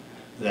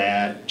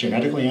that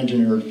genetically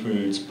engineered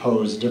foods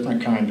pose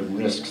different kind of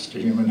risks to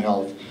human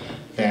health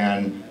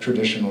than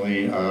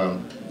traditionally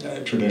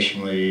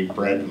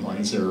bred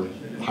ones or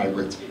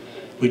hybrids.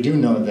 We do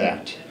know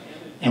that.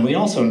 And we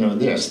also know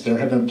this, there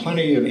have been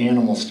plenty of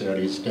animal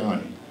studies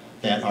done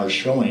that are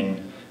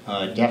showing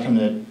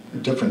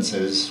definite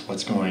differences,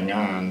 what's going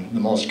on.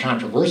 The most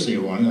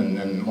controversial one, and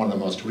then one of the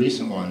most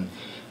recent one,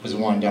 was the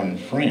one done in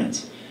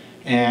France.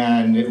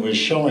 And it was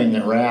showing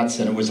that rats,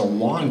 and it was a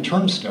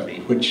long-term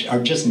study, which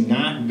are just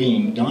not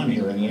being done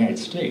here in the United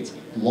States,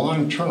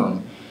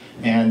 long-term.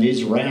 And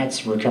these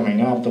rats were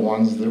coming out, the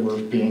ones that were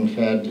being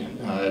fed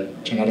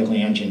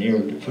genetically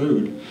engineered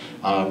food,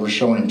 were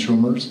showing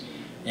tumors.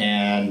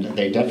 And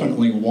they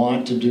definitely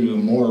want to do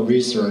more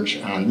research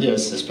on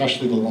this,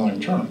 especially the long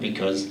term,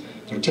 because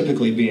they're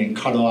typically being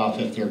cut off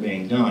if they're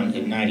being done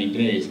in 90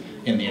 days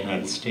in the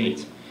United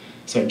States.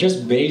 So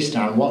just based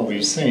on what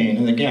we've seen,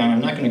 and again, I'm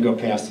not going to go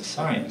past the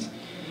science,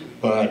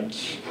 but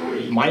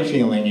my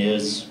feeling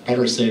is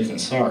better safe than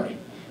sorry.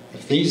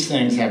 If these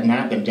things have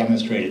not been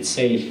demonstrated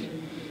safe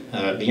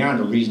beyond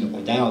a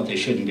reasonable doubt, they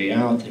shouldn't be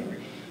out there.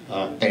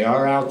 They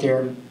are out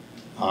there.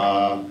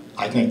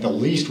 I think the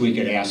least we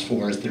could ask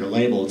for is they're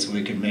labeled so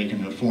we can make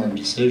an informed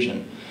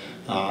decision.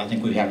 I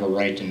think we have a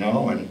right to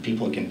know, and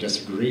people can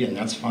disagree, and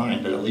that's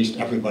fine, but at least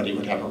everybody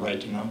would have a right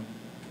to know.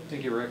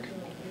 Thank you, Rick.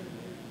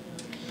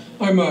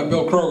 I'm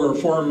Bill Kroger,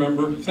 forum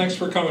member. Thanks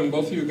for coming,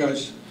 both of you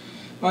guys.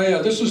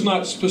 This is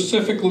not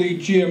specifically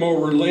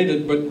GMO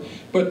related,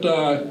 but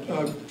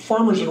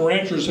farmers and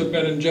ranchers have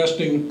been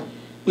ingesting, at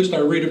least I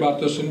read about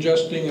this,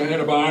 ingesting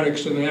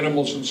antibiotics in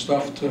animals and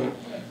stuff to,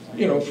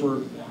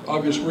 for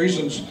obvious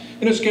reasons,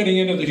 and it's getting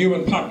into the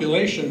human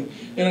population,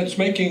 and it's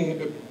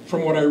making,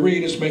 from what I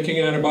read, it's making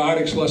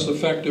antibiotics less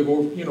effective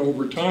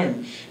over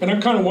time. And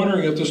I'm kind of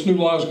wondering if this new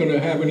law is going to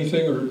have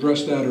anything or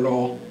address that at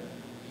all.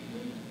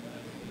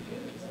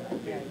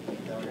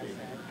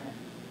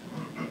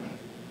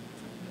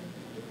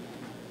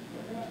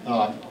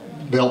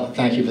 Bill,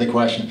 thank you for the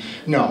question.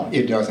 No,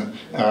 it doesn't.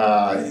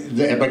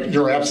 But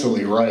you're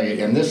absolutely right,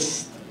 and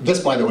this,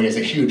 by the way, is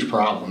a huge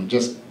problem.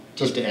 Just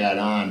to add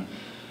on.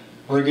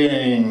 We're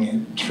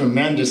getting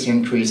tremendous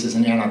increases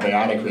in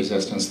antibiotic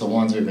resistance. The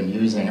ones we've been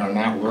using are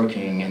not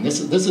working, and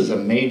this is a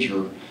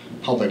major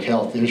public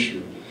health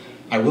issue.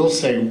 I will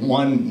say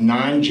one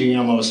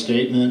non-GMO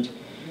statement.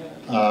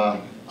 A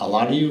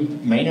lot of you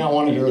may not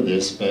want to hear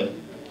this, but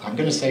I'm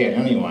going to say it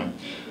anyway.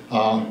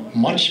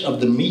 Much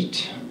of the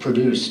meat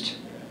produced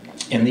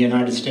in the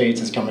United States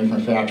is coming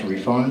from factory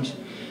farms,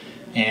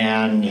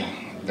 and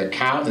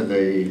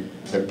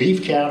the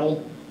beef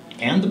cattle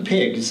and the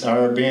pigs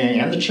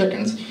and the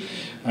chickens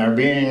are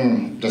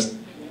being just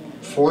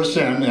forced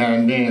in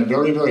and being in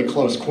very, very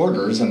close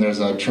quarters, and there's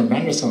a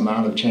tremendous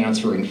amount of chance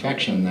for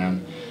infection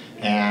then.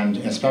 And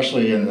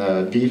especially in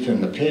the beef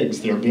and the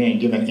pigs, they're being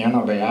given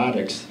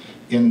antibiotics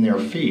in their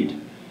feed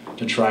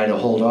to try to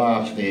hold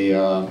off the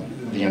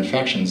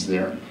infections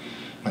there.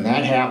 When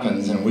that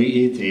happens and we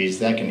eat these,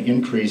 that can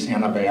increase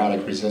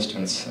antibiotic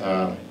resistance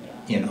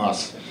in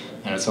us,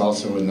 and it's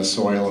also in the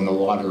soil and the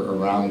water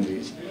around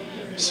these.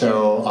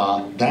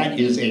 So that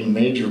is a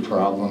major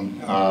problem,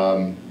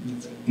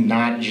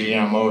 not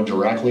GMO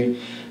directly,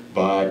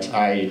 but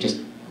I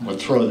just would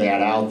throw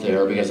that out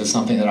there because it's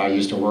something that I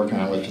used to work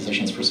on with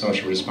Physicians for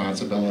Social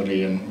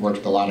Responsibility and worked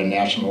with a lot of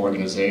national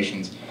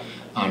organizations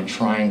on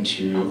trying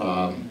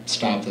to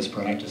stop this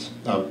practice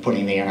of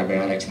putting the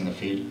antibiotics in the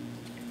feed.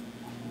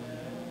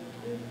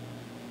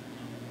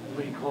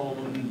 Lee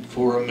Coleman,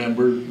 forum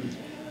member.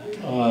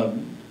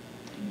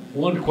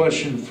 One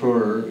question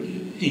for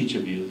each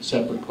of you,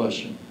 separate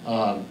question.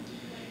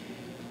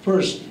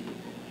 First,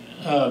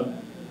 the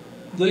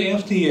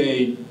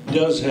FDA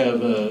does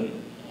have a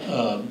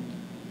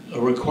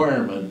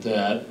requirement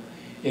that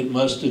it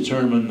must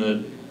determine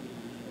that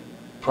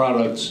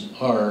products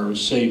are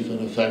safe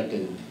and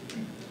effective.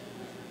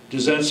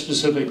 Does that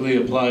specifically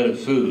apply to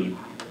food?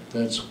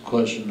 That's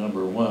question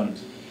number one.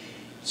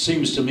 It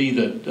seems to me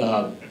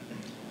that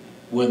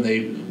when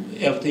the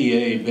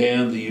FDA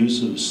banned the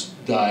use of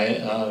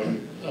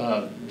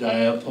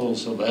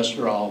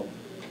diethylsylvesterol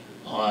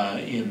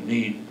in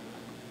meat,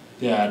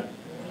 that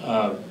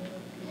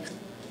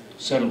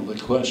settled the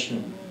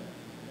question.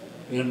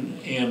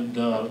 And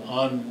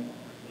on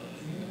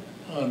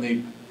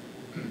the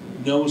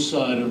no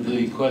side of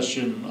the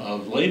question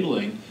of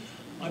labeling,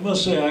 I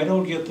must say I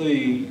don't get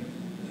the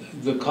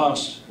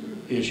cost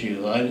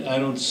issue. I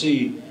don't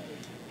see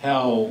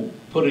how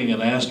putting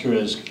an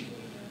asterisk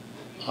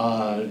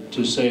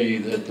to say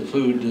that the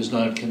food does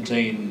not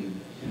contain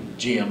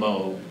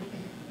GMO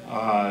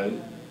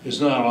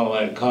is not all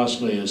that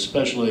costly,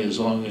 especially as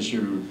long as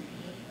you're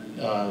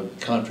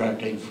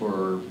contracting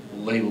for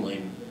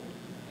labeling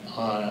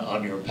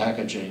on your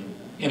packaging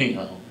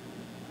anyhow.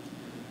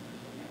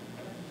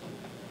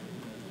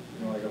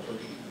 You want to go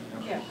first?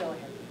 Yeah, go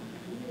ahead.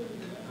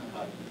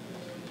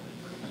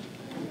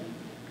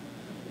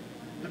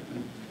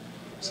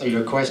 So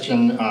your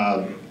question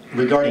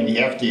regarding the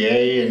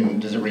FDA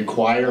and does it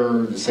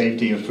require the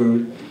safety of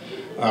food?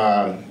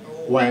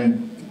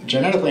 When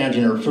genetically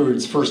engineered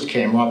foods first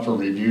came up for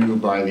review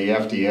by the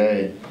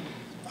FDA,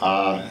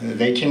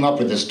 they came up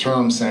with this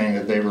term saying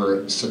that they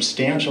were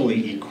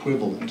substantially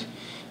equivalent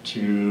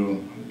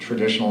to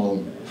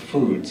traditional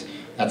foods.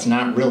 That's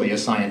not really a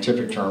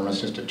scientific term,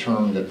 it's just a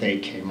term that they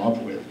came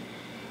up with.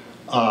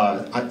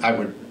 I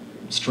would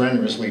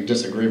strenuously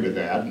disagree with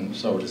that, and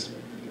so does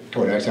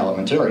Codex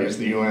Alimentarius,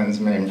 the UN's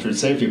main food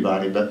safety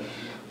body, but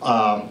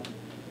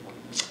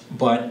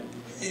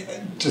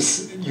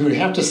just, you would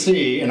have to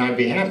see, and I'd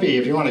be happy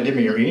if you want to give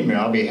me your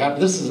email, I'd be happy.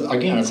 This is,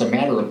 again, it's a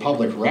matter of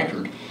public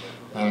record,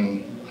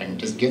 and I can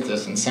just get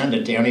this and send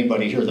it to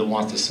anybody here that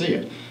wants to see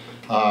it.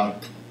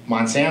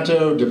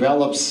 Monsanto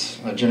develops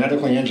a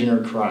genetically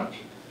engineered crop.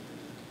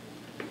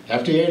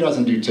 FDA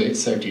doesn't do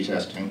safety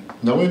testing,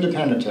 no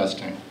independent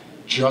testing,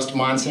 just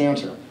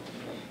Monsanto.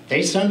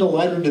 They send a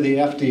letter to the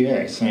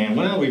FDA saying,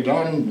 well, we've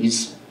done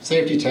these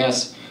safety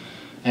tests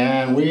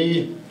and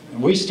we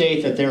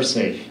state that they're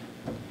safe.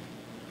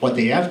 What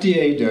the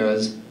FDA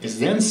does is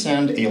then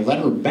send a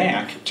letter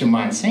back to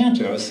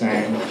Monsanto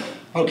saying,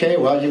 okay,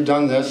 well, you've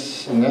done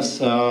this and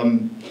this.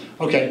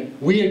 Okay,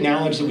 we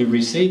acknowledge that we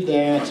received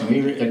that and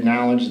we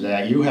acknowledge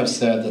that you have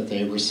said that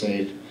they were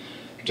safe.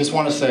 I just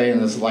want to say,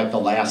 and this is like the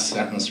last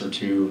sentence or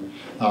two,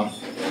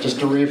 just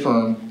to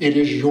reaffirm, it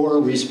is your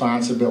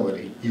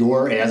responsibility,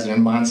 your as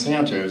in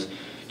Monsanto's,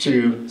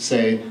 to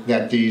say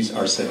that these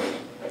are safe.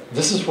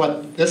 This is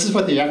what the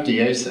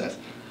FDA says.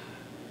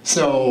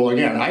 So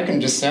again, I can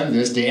just send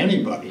this to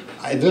anybody.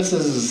 This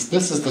is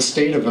the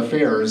state of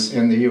affairs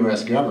in the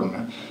U.S.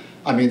 government.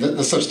 I mean,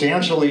 the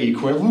substantially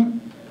equivalent.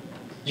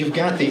 You've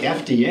got the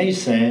FDA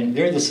saying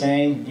they're the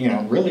same. You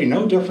know, really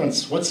no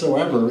difference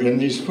whatsoever in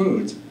these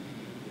foods.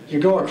 You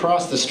go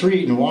across the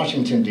street in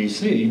Washington,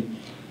 D.C.,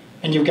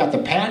 and you've got the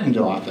patent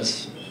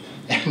office,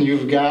 and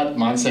you've got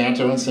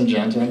Monsanto and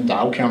Syngenta and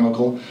Dow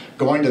Chemical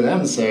going to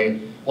them and say,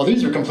 well,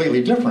 these are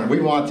completely different.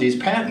 We want these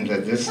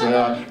patented. This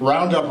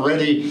Roundup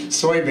Ready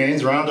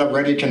soybeans, Roundup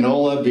Ready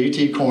canola,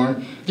 BT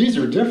corn, these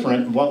are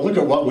different. Well, look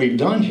at what we've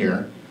done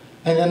here.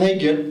 And then they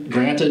get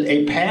granted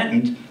a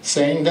patent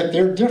saying that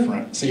they're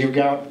different. So you've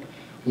got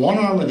one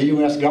arm of the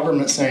U.S.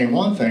 government saying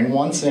one thing,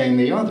 one saying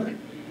the other.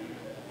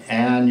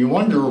 And you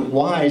wonder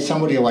why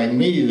somebody like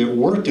me that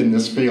worked in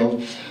this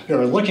field,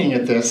 looking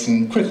at this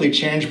and quickly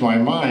changed my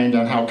mind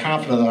on how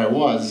confident I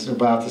was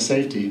about the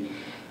safety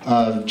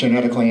of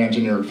genetically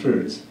engineered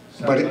foods.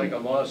 Sounds like a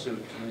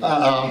lawsuit to me.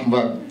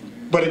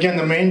 But again,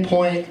 the main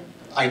point,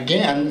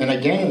 again and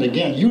again and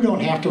again, you don't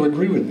have to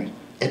agree with me.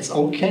 It's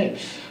okay.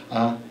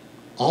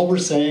 All we're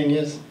saying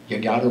is you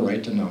got a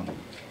right to know.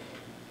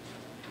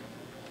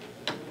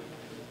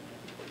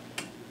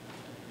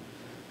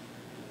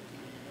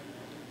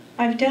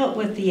 I've dealt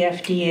with the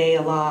FDA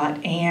a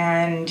lot,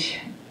 and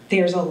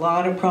there's a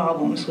lot of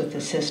problems with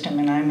the system,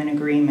 and I'm in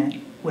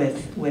agreement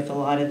with a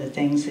lot of the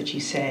things that you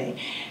say.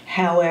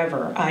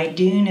 However, I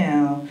do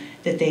know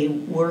that they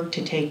work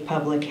to take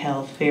public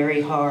health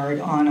very hard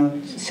on a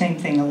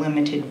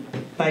limited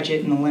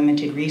budget and a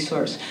limited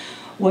resource.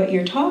 What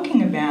you're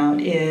talking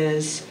about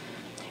is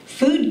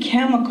food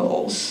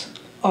chemicals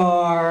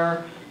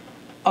are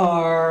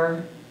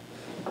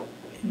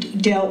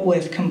dealt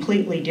with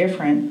completely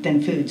different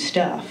than food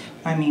stuff.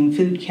 I mean,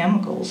 food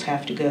chemicals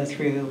have to go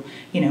through,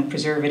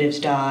 preservatives,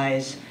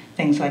 dyes,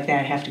 things like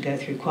that have to go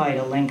through quite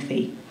a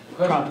lengthy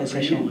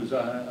proposition. The question for you was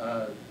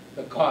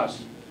the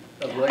cost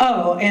of labor.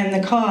 Oh, and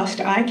the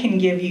cost, I can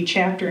give you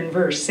chapter and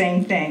verse,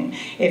 same thing.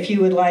 If you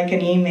would like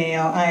an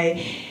email,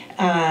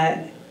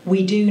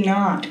 we do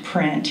not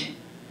print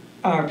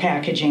our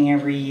packaging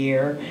every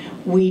year.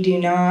 We do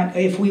not,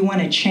 if we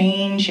want to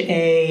change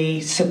a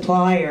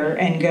supplier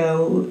and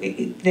go,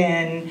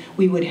 then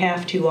we would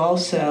have to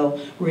also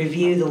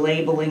review the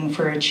labeling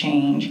for a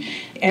change.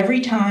 Every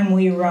time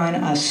we run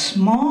a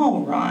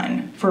small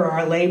run for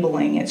our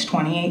labeling, it's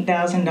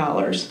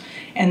 $28,000,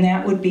 and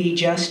that would be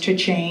just to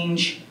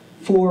change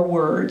 4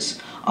 words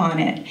on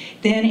it.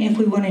 Then if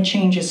we want to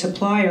change a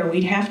supplier,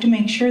 we'd have to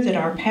make sure that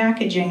our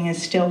packaging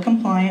is still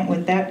compliant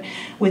with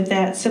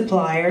that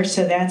supplier,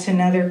 so that's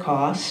another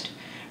cost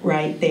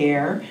right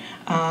there.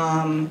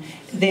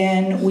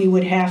 Then we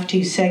would have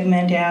to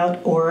segment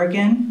out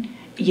Oregon,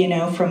 you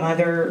know, from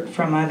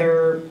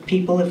other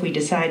people if we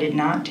decided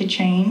not to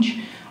change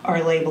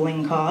our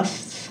labeling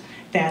costs.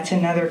 That's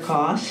another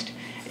cost.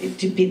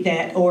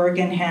 That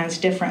Oregon has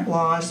different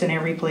laws than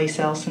every place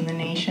else in the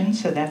nation,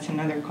 so that's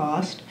another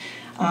cost.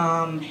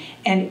 And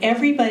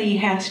everybody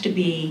has to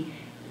be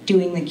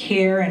doing the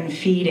care and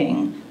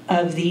feeding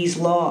of these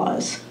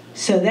laws.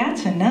 So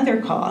that's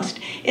another cost.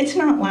 It's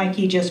not like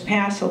you just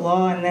pass a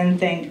law and then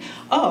think,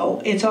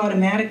 oh, it's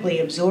automatically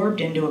absorbed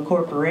into a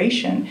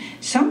corporation.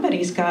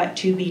 Somebody's got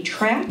to be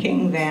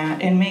tracking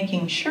that and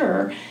making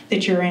sure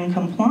that you're in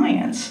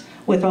compliance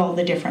with all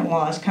the different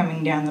laws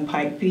coming down the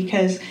pipe,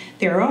 because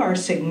there are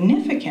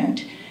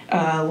significant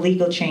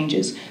legal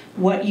changes.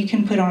 What you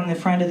can put on the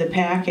front of the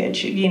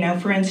package, you know,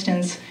 for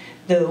instance,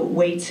 the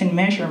weights and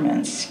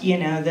measurements, you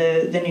know,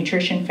 the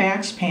nutrition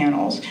facts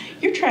panels,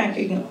 you're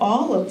tracking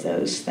all of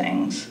those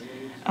things.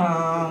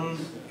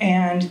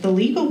 And the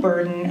legal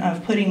burden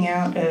of putting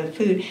out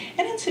food,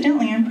 and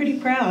incidentally, I'm pretty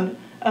proud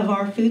of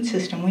our food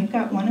system. We've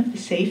got one of the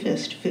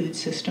safest food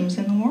systems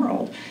in the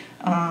world.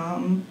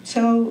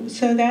 So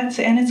that's,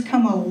 and it's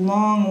come a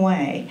long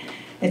way.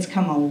 It's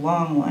come a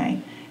long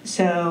way.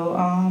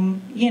 So,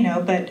 you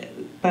know, but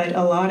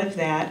a lot of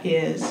that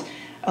is,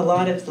 a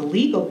lot of the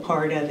legal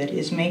part of it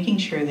is making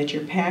sure that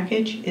your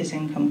package is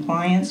in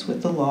compliance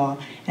with the law,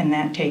 and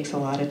that takes a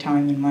lot of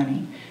time and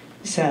money.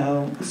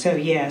 So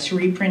yes,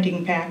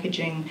 reprinting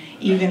packaging,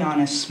 even on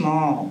a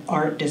small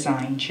art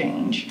design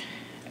change,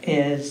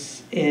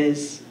 is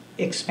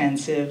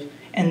expensive.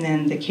 And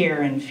then the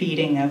care and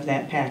feeding of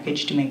that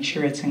package to make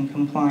sure it's in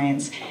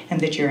compliance and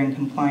that you're in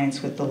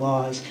compliance with the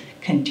laws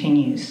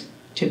continues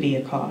to be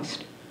a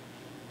cost.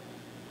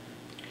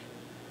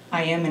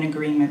 I am in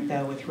agreement,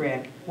 though, with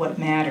Rick. What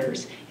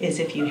matters is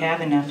if you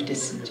have enough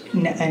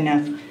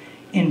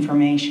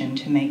information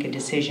to make a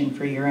decision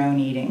for your own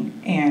eating,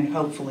 and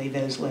hopefully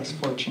those less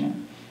fortunate.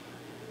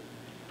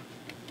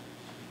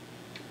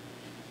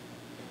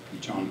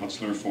 John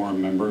Hutzler,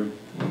 forum member.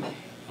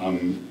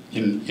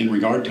 In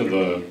regard to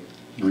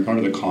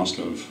the cost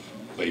of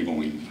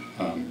labeling,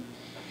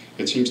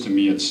 it seems to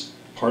me it's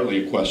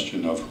partly a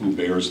question of who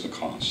bears the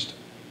cost.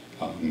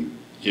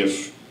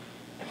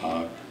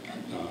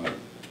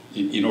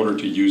 In order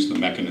to use the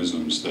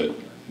mechanisms that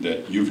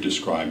you've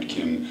described,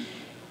 Kim,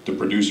 the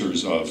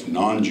producers of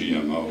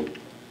non-GMO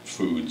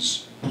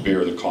foods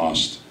bear the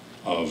cost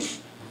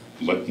of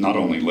not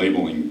only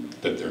labeling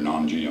that they're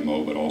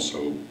non-GMO, but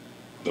also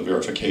the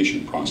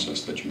verification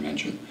process that you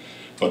mentioned.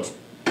 But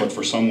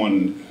for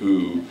someone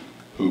who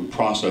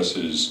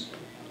processes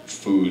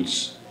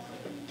foods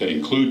that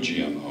include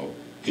GMO,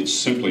 it's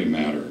simply a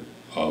matter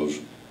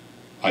of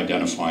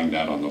identifying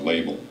that on the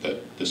label,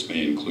 that this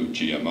may include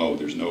GMO.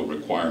 There's no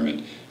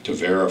requirement to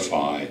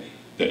verify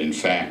that in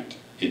fact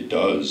it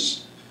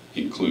does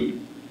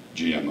include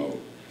GMO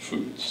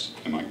foods.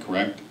 Am I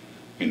correct?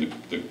 I mean,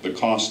 the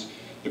cost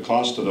to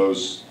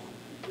those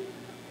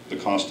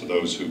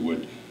who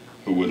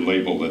would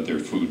label that their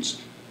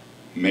foods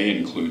may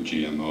include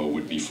GMO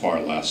would be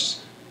far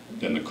less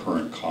than the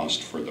current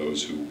cost for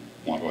those who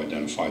want to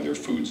identify their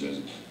foods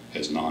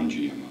as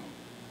non-GMO.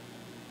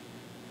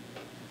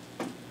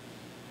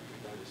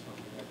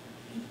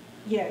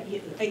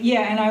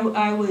 Yeah, and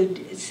I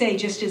would say,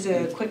 just as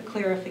a quick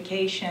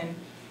clarification,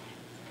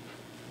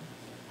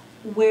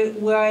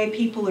 why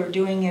people are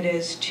doing it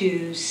is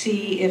to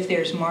see if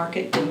there's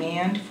market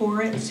demand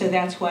for it. So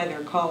that's why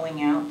they're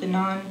calling out the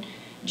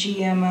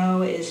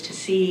non-GMO, is to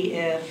see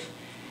if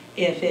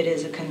it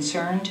is a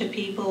concern to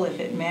people, if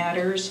it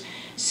matters.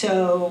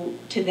 So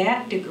to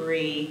that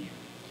degree,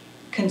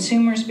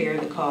 consumers bear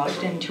the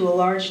cost, and to a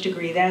large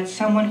degree, that's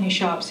someone who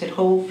shops at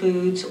Whole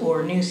Foods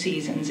or New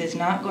Seasons is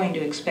not going to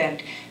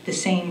expect the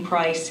same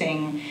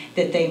pricing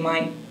that they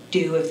might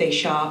do if they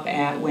shop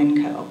at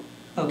Winco.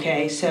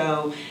 Okay,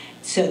 so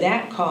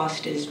that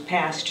cost is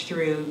passed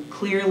through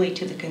clearly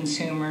to the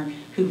consumer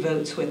who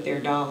votes with their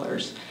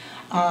dollars.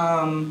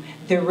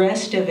 The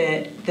rest of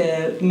it,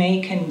 the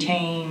may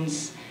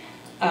contains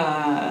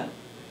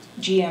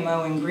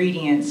GMO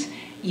ingredients.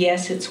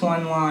 Yes, it's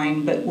one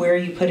line, but where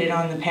you put it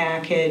on the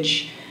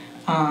package,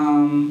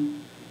 and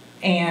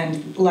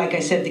like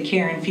I said, the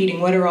care and feeding,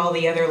 what are all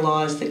the other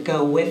laws that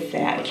go with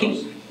that?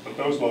 But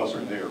those laws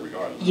are there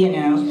regardless. You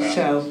know,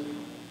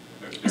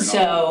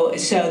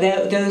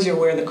 those are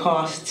where the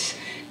costs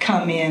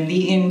come in,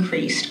 the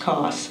increased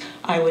costs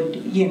I would,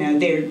 you know,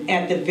 they're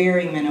at the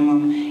very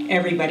minimum,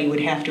 everybody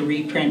would have to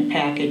reprint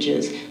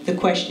packages. The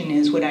question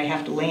is, would I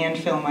have to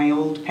landfill my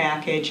old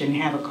package and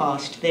have a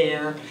cost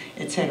there,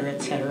 et cetera,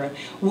 et cetera?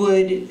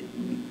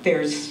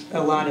 There's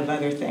a lot of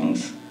other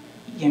things,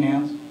 you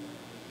know.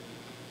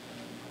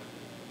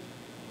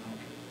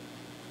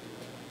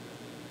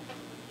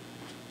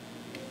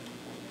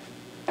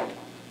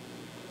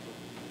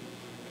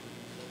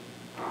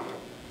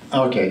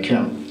 Okay,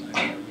 Kim,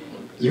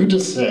 you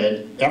just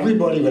said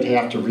everybody would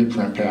have to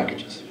reprint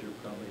packages.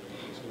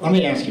 Let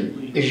me ask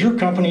you, is your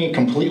company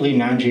completely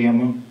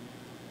non-GMO?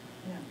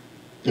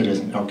 It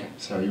isn't, okay,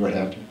 so you would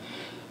have to.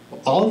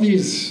 All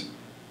these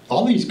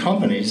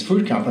companies,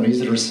 food companies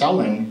that are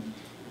selling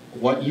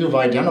what you've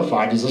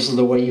identified as this is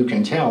the way you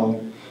can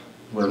tell,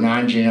 we're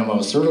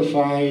non-GMO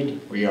certified,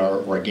 we are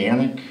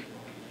organic,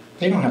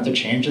 they don't have to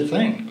change a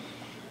thing.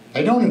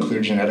 They don't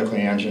include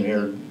genetically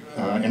engineered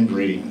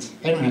ingredients.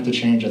 They don't have to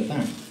change a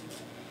thing,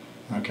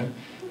 okay?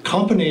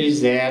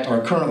 Companies that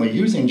are currently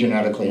using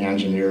genetically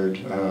engineered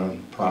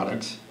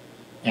products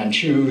and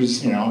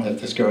choose, you know,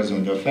 if this goes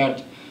into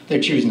effect, they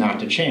choose not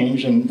to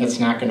change, and it's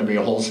not going to be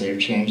a wholesale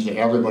change that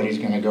everybody's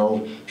going to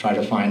go try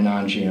to find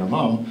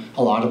non-GMO.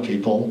 A lot of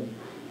people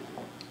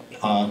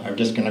are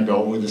just going to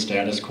go with the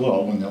status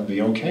quo and they'll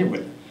be okay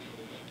with it.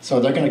 So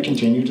they're going to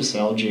continue to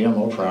sell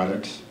GMO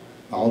products.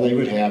 All they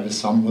would have is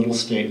some little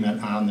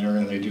statement on there,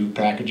 and they do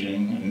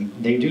packaging,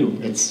 and they do.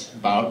 It's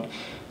about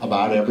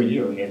every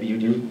year. Maybe you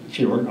do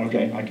fewer.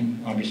 Okay, I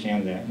can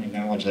understand that and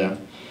acknowledge that.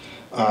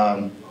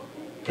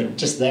 But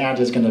just that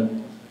is going to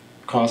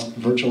cost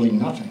virtually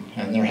nothing,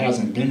 and there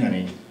hasn't been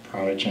any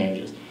product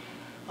changes.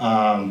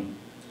 And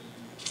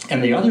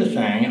the other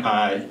thing,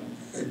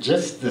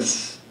 just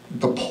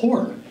the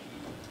poor.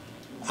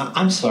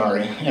 I'm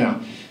sorry, you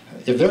know.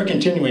 If they're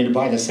continuing to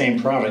buy the same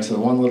products with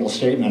one little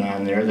statement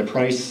on there, the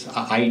price,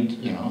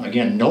 you know,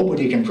 again,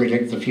 nobody can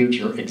predict the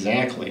future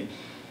exactly,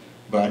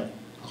 but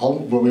all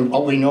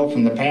we know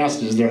from the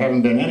past is there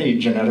haven't been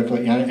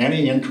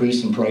any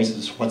increase in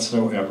prices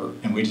whatsoever,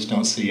 and we just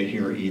don't see it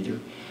here either.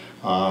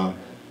 And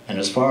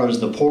as far as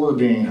the poor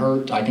being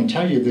hurt, I can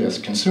tell you this,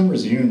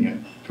 Consumers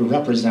Union, who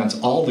represents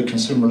all the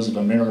consumers of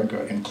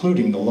America,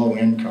 including the low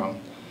income,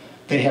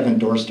 they have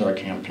endorsed our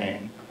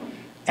campaign.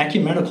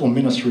 Ecumenical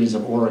Ministries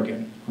of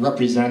Oregon,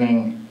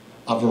 representing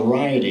a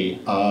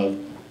variety of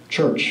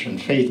church and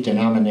faith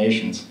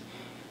denominations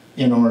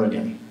in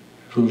Oregon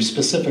who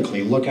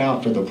specifically look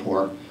out for the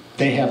poor,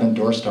 they have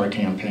endorsed our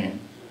campaign.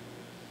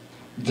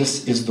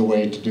 This is the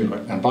way to do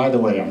it. And by the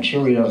way, on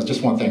Cheerios,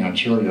 just one thing on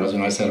Cheerios,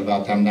 when I said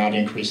about them not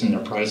increasing their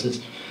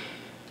prices,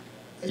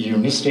 you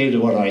misstated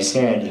what I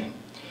said.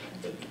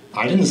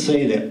 I didn't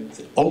say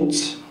that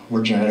oats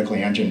were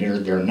genetically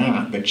engineered, they're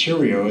not, but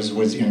Cheerios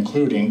was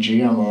including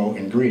GMO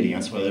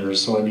ingredients, whether it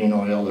was soybean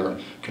oil or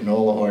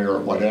canola oil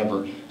or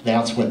whatever.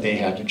 That's what they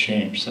had to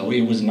change. So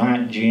it was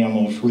not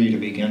GMO free to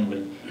begin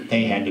with.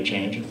 They had to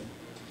change it.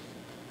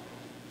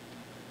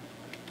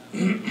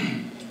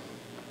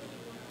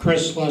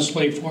 Chris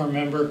Leslie, Forum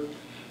Member.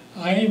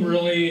 I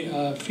really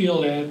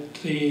feel that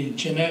the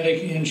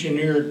genetic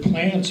engineered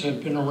plants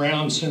have been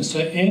around since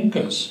the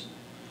Incas,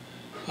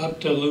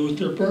 up to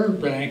Luther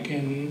Burbank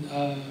in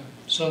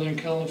Southern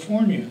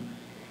California.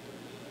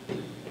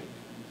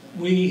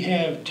 We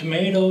have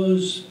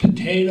tomatoes,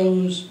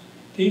 potatoes.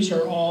 These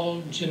are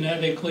all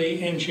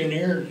genetically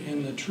engineered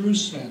in the true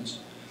sense.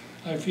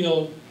 I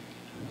feel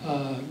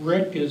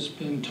Rick has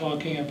been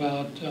talking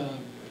about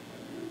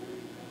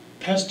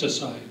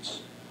pesticides.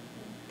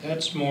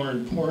 That's more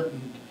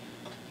important.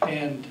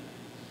 And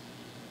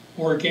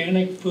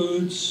organic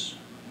foods,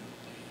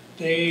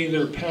 they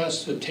either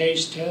pass the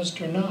taste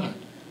test or not.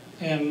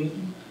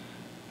 And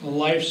the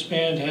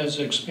lifespan has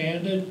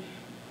expanded.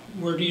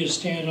 Where do you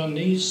stand on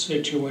these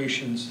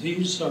situations?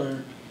 These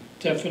are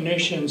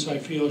definitions I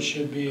feel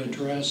should be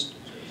addressed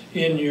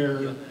in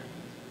your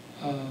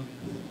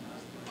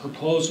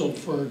proposal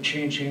for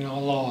changing our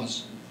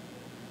laws.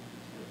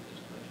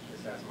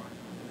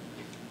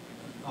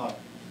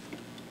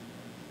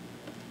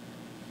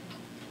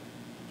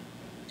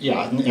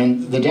 Yeah,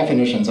 and the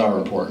definitions are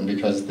important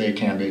because they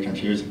can be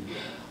confusing.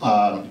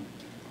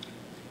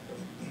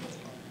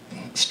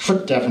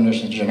 Strict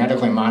definitions,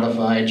 genetically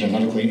modified,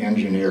 genetically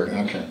engineered,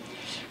 okay.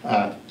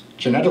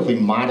 Genetically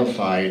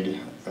modified,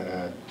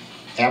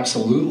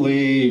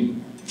 absolutely,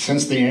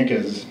 since the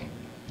Incas,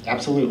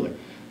 absolutely.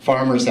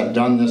 Farmers have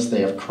done this, they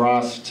have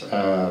crossed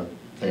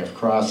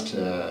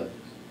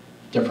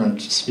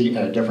different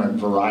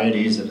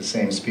varieties of the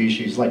same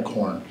species, like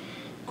corn.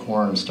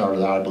 Corn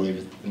started out, I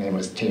believe the name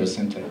was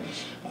teosinte,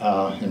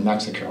 in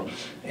Mexico.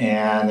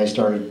 And they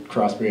started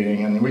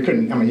crossbreeding, and we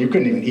couldn't, I mean, you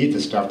couldn't even eat the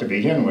stuff to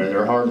begin with,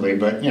 or hardly,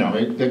 but, you know,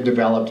 it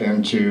developed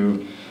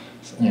into,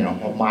 you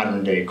know,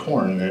 modern day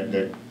corn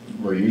that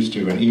we're used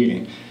to and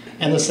eating.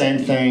 And the same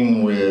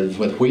thing with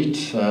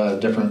wheat,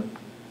 different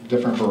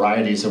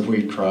varieties of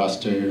wheat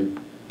crossed to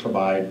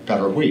provide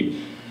better wheat.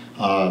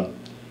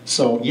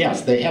 So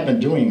yes, they have been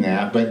doing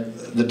that,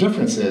 but the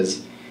difference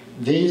is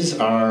these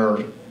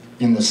are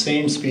in the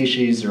same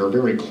species or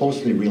very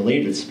closely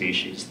related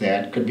species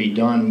that could be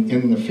done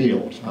in the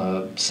field,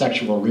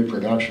 sexual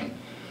reproduction.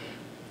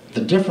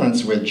 The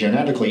difference with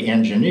genetically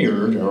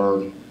engineered,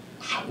 or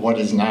what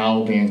is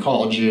now being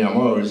called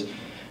GMOs,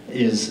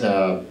 is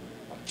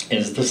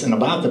this: in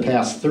about the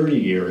past 30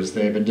 years,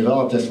 they've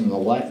developed this in the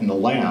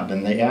lab,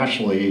 and they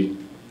actually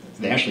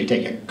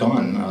take a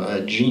gun,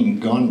 a gene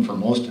gun for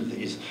most of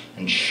these,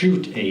 and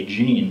shoot a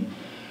gene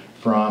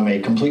from a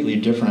completely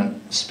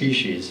different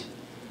species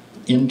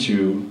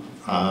into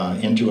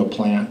a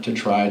plant to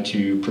try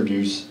to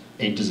produce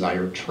a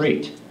desired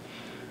trait.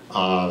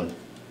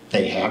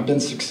 They have been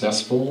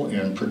successful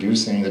in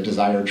producing the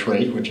desired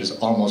trait, which has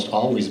almost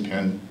always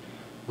been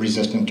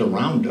resistant to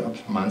Roundup,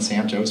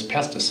 Monsanto's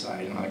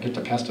pesticide, and I'll get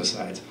to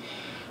pesticides.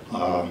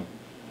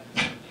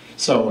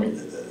 So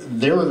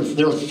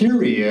their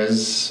theory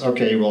is,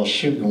 okay, we'll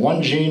shoot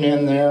one gene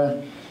in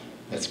there,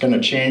 it's going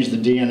to change the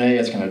DNA,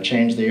 it's going to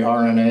change the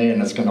RNA,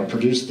 and it's going to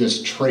produce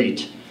this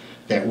trait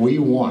that we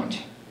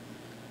want.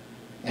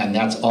 And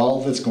that's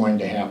all that's going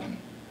to happen,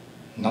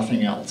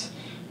 nothing else.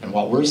 And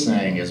what we're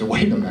saying is,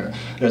 wait a minute,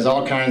 there's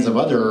all kinds of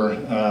other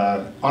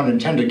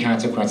unintended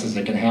consequences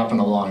that can happen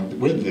along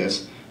with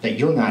this that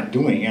you're not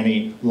doing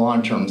any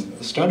long-term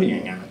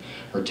studying on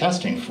or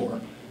testing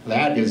for.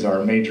 That is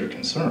our major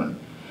concern.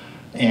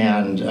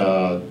 And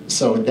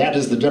so that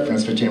is the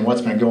difference between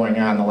what's been going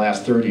on the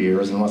last 30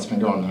 years and what's been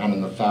going on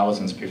in the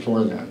thousands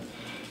before then.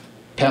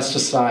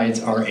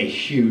 Pesticides are a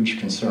huge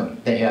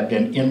concern. They have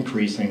been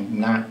increasing,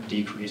 not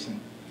decreasing.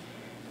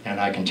 And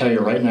I can tell you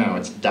right now,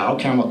 it's Dow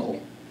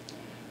Chemical.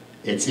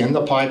 It's in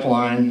the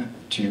pipeline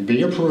to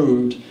be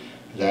approved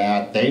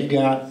that they've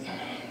got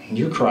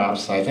new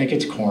crops. I think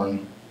it's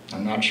corn.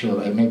 I'm not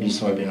sure. It may be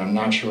soybean. I'm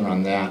not sure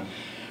on that.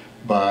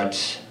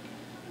 But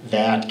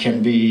that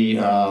can be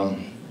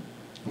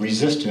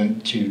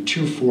resistant to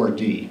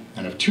 2,4-D.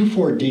 And if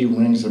 2,4-D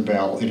rings a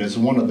bell, it is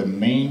one of the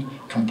main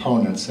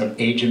components of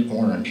Agent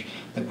Orange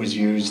that was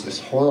used, this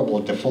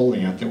horrible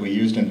defoliant that we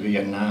used in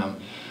Vietnam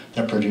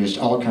that produced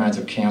all kinds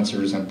of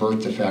cancers and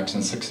birth defects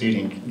in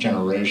succeeding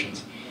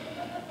generations.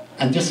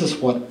 And this is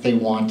what they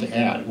want to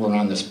add. We're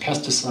on this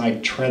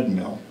pesticide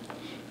treadmill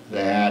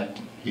that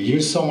you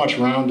use so much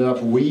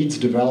Roundup, weeds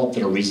develop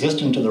that are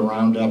resistant to the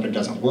Roundup, it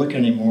doesn't work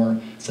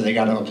anymore, so they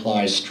got to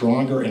apply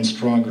stronger and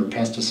stronger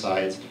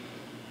pesticides.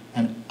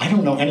 And I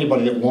don't know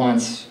anybody that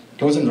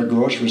goes into a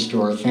grocery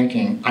store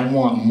thinking, I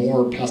want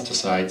more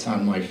pesticides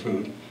on my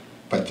food.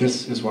 But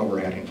this is what we're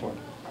heading for.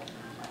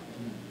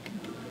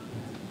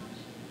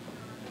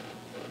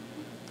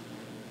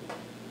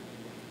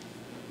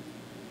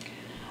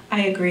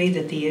 I agree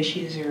that the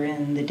issues are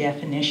in the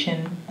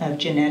definition of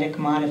genetic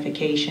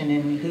modification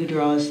and who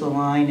draws the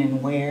line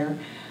and where.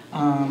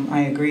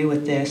 I agree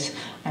with this.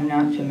 I'm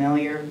not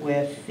familiar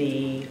with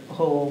the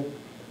whole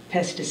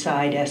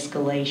pesticide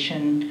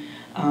escalation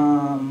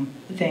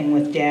thing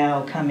with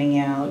Dow coming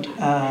out.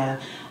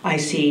 I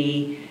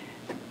see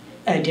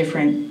a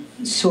different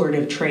sort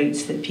of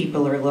traits that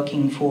people are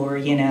looking for.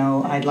 You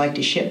know, I'd like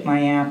to ship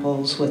my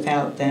apples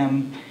without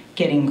them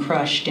getting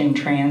crushed in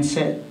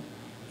transit.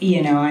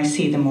 You know, I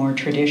see the more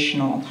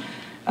traditional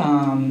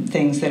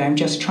things that I'm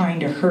just trying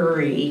to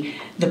hurry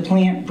the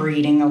plant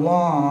breeding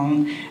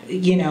along,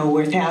 you know,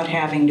 without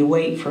having to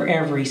wait for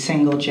every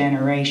single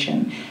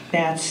generation.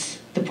 That's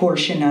the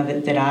portion of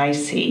it that I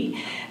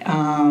see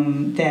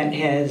that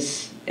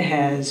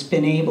has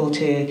been able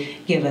to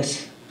give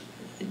us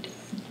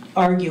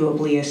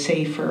arguably a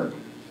safer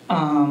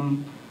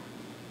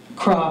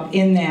crop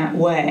in that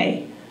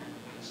way,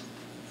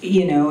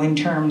 you know, in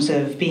terms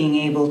of being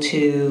able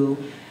to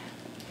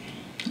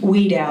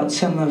weed out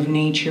some of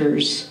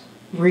nature's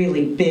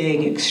really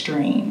big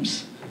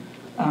extremes,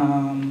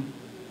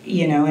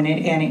 you know, and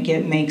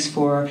it makes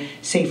for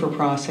safer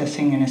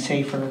processing and a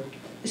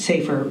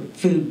safer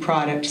food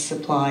product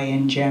supply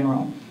in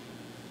general.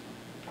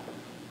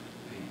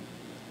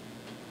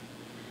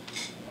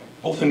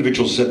 Both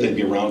individuals said they'd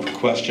be around for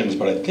questions,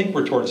 but I think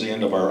we're towards the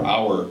end of our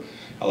hour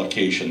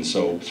allocation,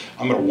 so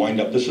I'm going to wind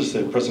up. This is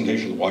the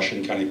presentation of the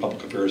Washington County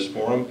Public Affairs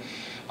Forum.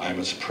 I'm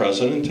its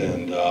president,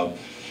 and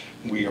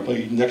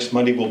next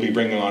Monday we'll be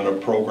bringing on a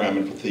program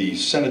with the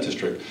Senate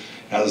District.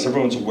 As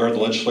everyone's aware, the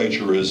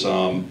legislature is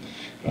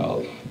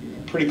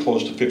pretty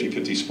close to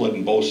 50-50 split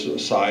in both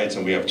sides,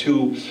 and we have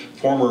two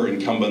former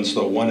incumbents,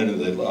 though one in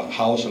the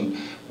House and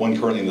one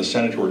currently in the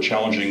Senate, who are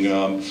challenging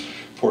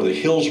for the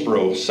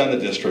Hillsborough Senate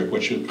District,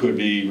 which could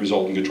be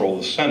result in control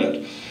of the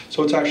Senate.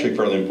 So it's actually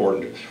fairly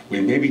important. We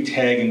may be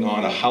tagging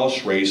on a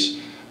House race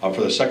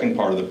for the second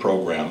part of the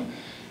program.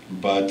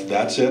 But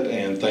that's it,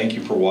 and thank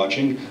you for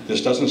watching.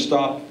 This doesn't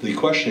stop the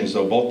questions,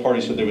 though. Both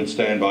parties said they would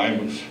stand by.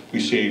 We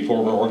see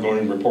former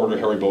Oregon reporter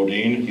Harry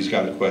Bodine. He's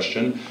got a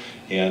question,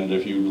 and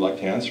if you'd like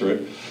to answer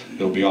it,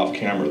 it'll be off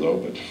camera,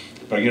 though.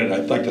 But again,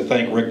 I'd like to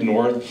thank Rick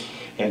North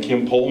and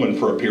Kim Pullman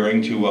for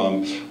appearing to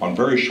on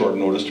very short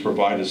notice to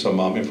provide us some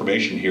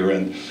information here,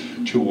 and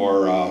to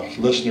our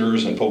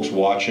listeners and folks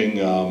watching.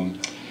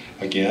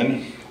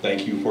 Again,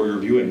 thank you for your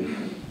viewing.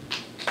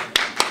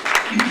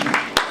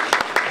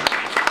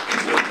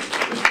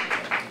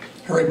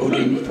 Harry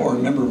Bodine,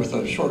 foreign member, with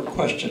a short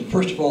question.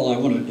 First of all, I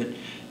wanted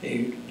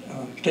a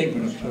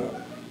statement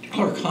of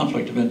declare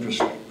conflict of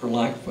interest or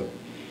lack of it.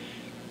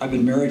 I've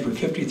been married for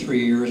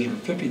 53 years, and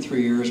for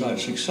 53 years I've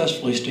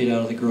successfully stayed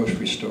out of the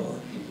grocery store.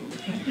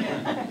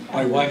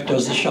 My wife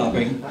does the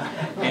shopping,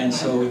 and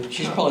so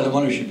she's probably the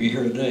one who should be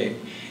here today.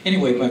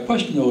 Anyway, my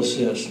question though is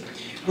this.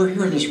 We're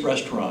here in this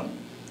restaurant.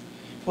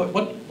 What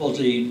will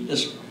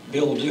this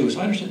bill do?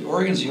 So I understand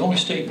Oregon's the only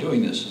state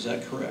doing this, is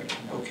that correct?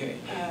 Okay.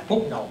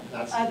 No,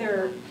 that's...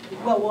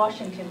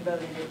 Washington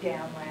voted it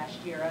down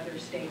last year, other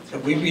states.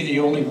 But we'd be the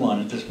only one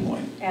at this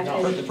point.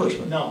 No. The first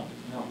one. No.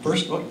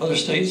 First, what, other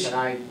states? Can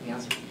I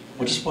answer?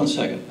 Well, just 1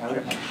 second.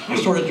 Okay. I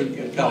sort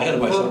of got ahead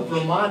of myself.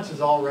 Vermont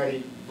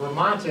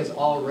has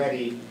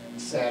already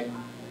said,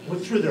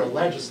 through their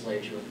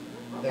legislature,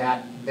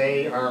 that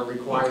they are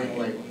requiring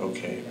labeling.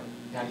 Okay.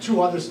 Now,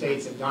 2 other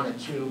states have done it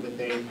too, but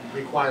they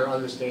require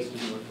other states to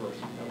do it first.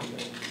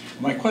 Okay.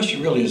 My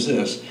question really is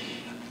this.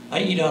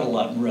 I eat out a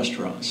lot in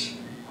restaurants.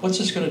 What's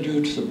this going to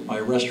do to my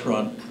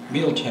restaurant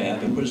meal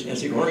tab? And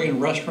has the Oregon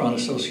Restaurant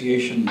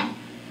Association,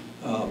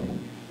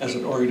 as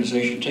an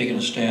organization, taken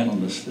a stand on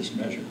this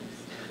measure?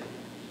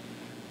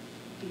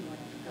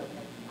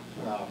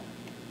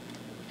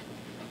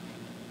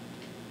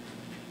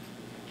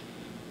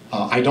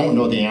 I don't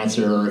know the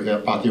answer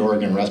about the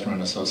Oregon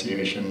Restaurant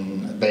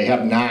Association. They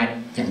have not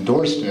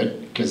endorsed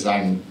it, because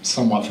I'm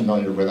somewhat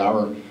familiar with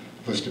our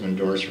list of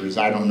endorsers.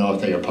 I don't know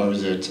if they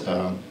oppose it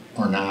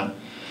or not.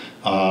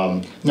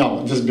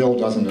 No, this bill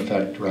doesn't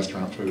affect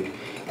restaurant food.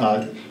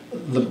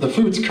 The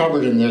foods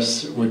covered in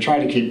this, we try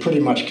to keep pretty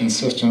much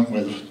consistent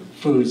with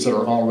foods that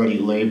are already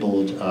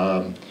labeled,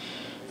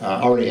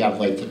 already have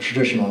like the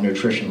traditional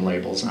nutrition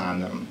labels on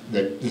them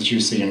that you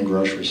see in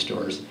grocery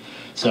stores.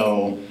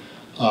 So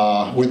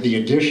with the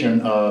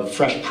addition of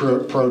fresh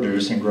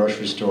produce in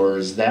grocery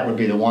stores, that would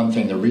be the one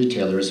thing the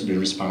retailers would be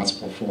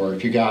responsible for.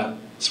 If you got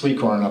sweet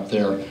corn up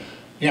there,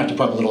 you have to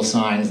put little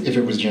signs, if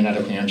it was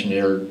genetically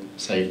engineered,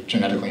 say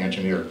genetically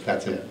engineered,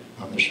 that's it,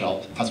 on the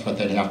shelf. That's what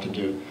they'd have to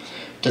do.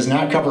 Does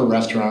not cover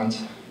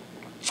restaurants,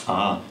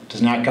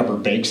 does not cover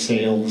bake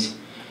sales.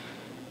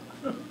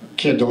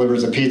 Kid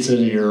delivers a pizza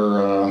to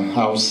your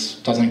house,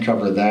 doesn't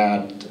cover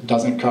that.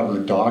 Doesn't cover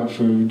dog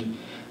food,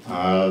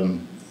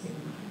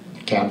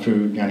 cat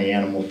food, any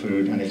animal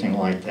food, anything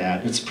like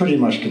that. It's pretty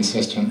much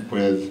consistent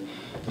with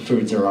the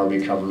foods that are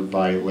already covered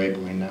by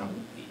labeling now.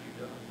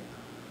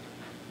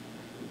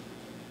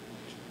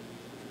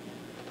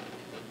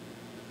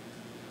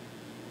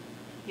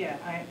 Yeah,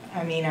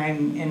 I mean,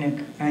 I'm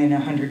in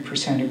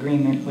 100%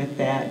 agreement with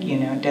that. You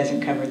know, it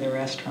doesn't cover the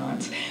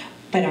restaurants.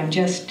 But I'm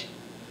just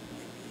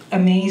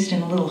amazed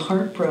and a little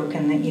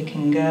heartbroken that you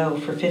can go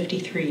for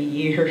 53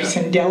 years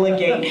and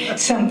delegate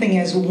something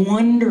as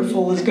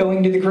wonderful as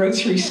going to the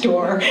grocery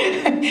store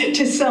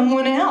to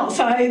someone else.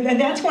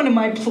 That's one of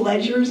my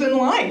pleasures in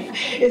life,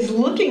 is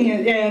looking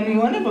at, and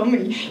one of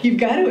them, you've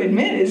got to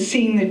admit, is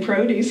seeing the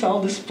produce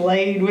all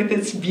displayed with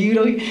its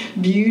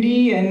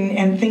beauty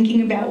and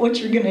thinking about what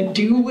you're going to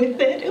do with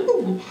it.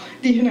 Ooh,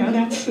 you know,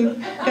 that's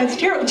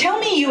terrible. Tell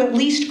me you at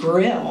least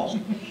grill.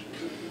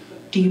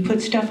 Do you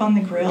put stuff on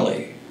the grill?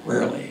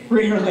 Rarely.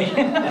 Rarely.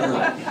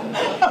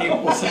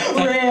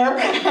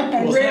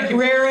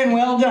 Rare and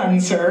well done,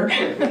 sir.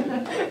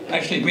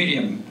 Actually,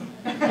 medium.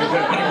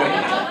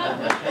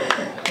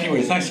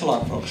 Anyway, thanks a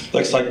lot, folks.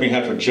 Looks like we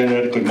have to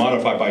genetically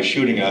modify by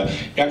shooting a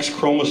X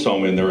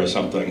chromosome in there or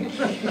something.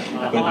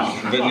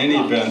 But in any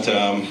event,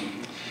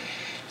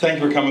 thank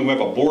you for coming. We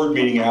have a board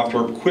meeting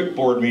after, a quick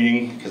board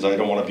meeting, because I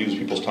don't want to abuse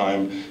people's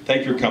time.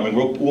 Thank you for coming.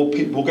 We'll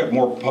get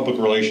more public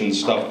relations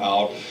stuff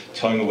out,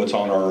 telling you what's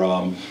on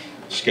our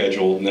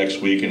schedule next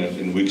week and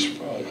in weeks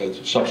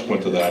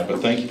subsequent to that. But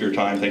thank you for your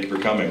time. Thank you for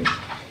coming.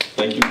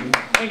 Thank you.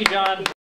 Thank you, John.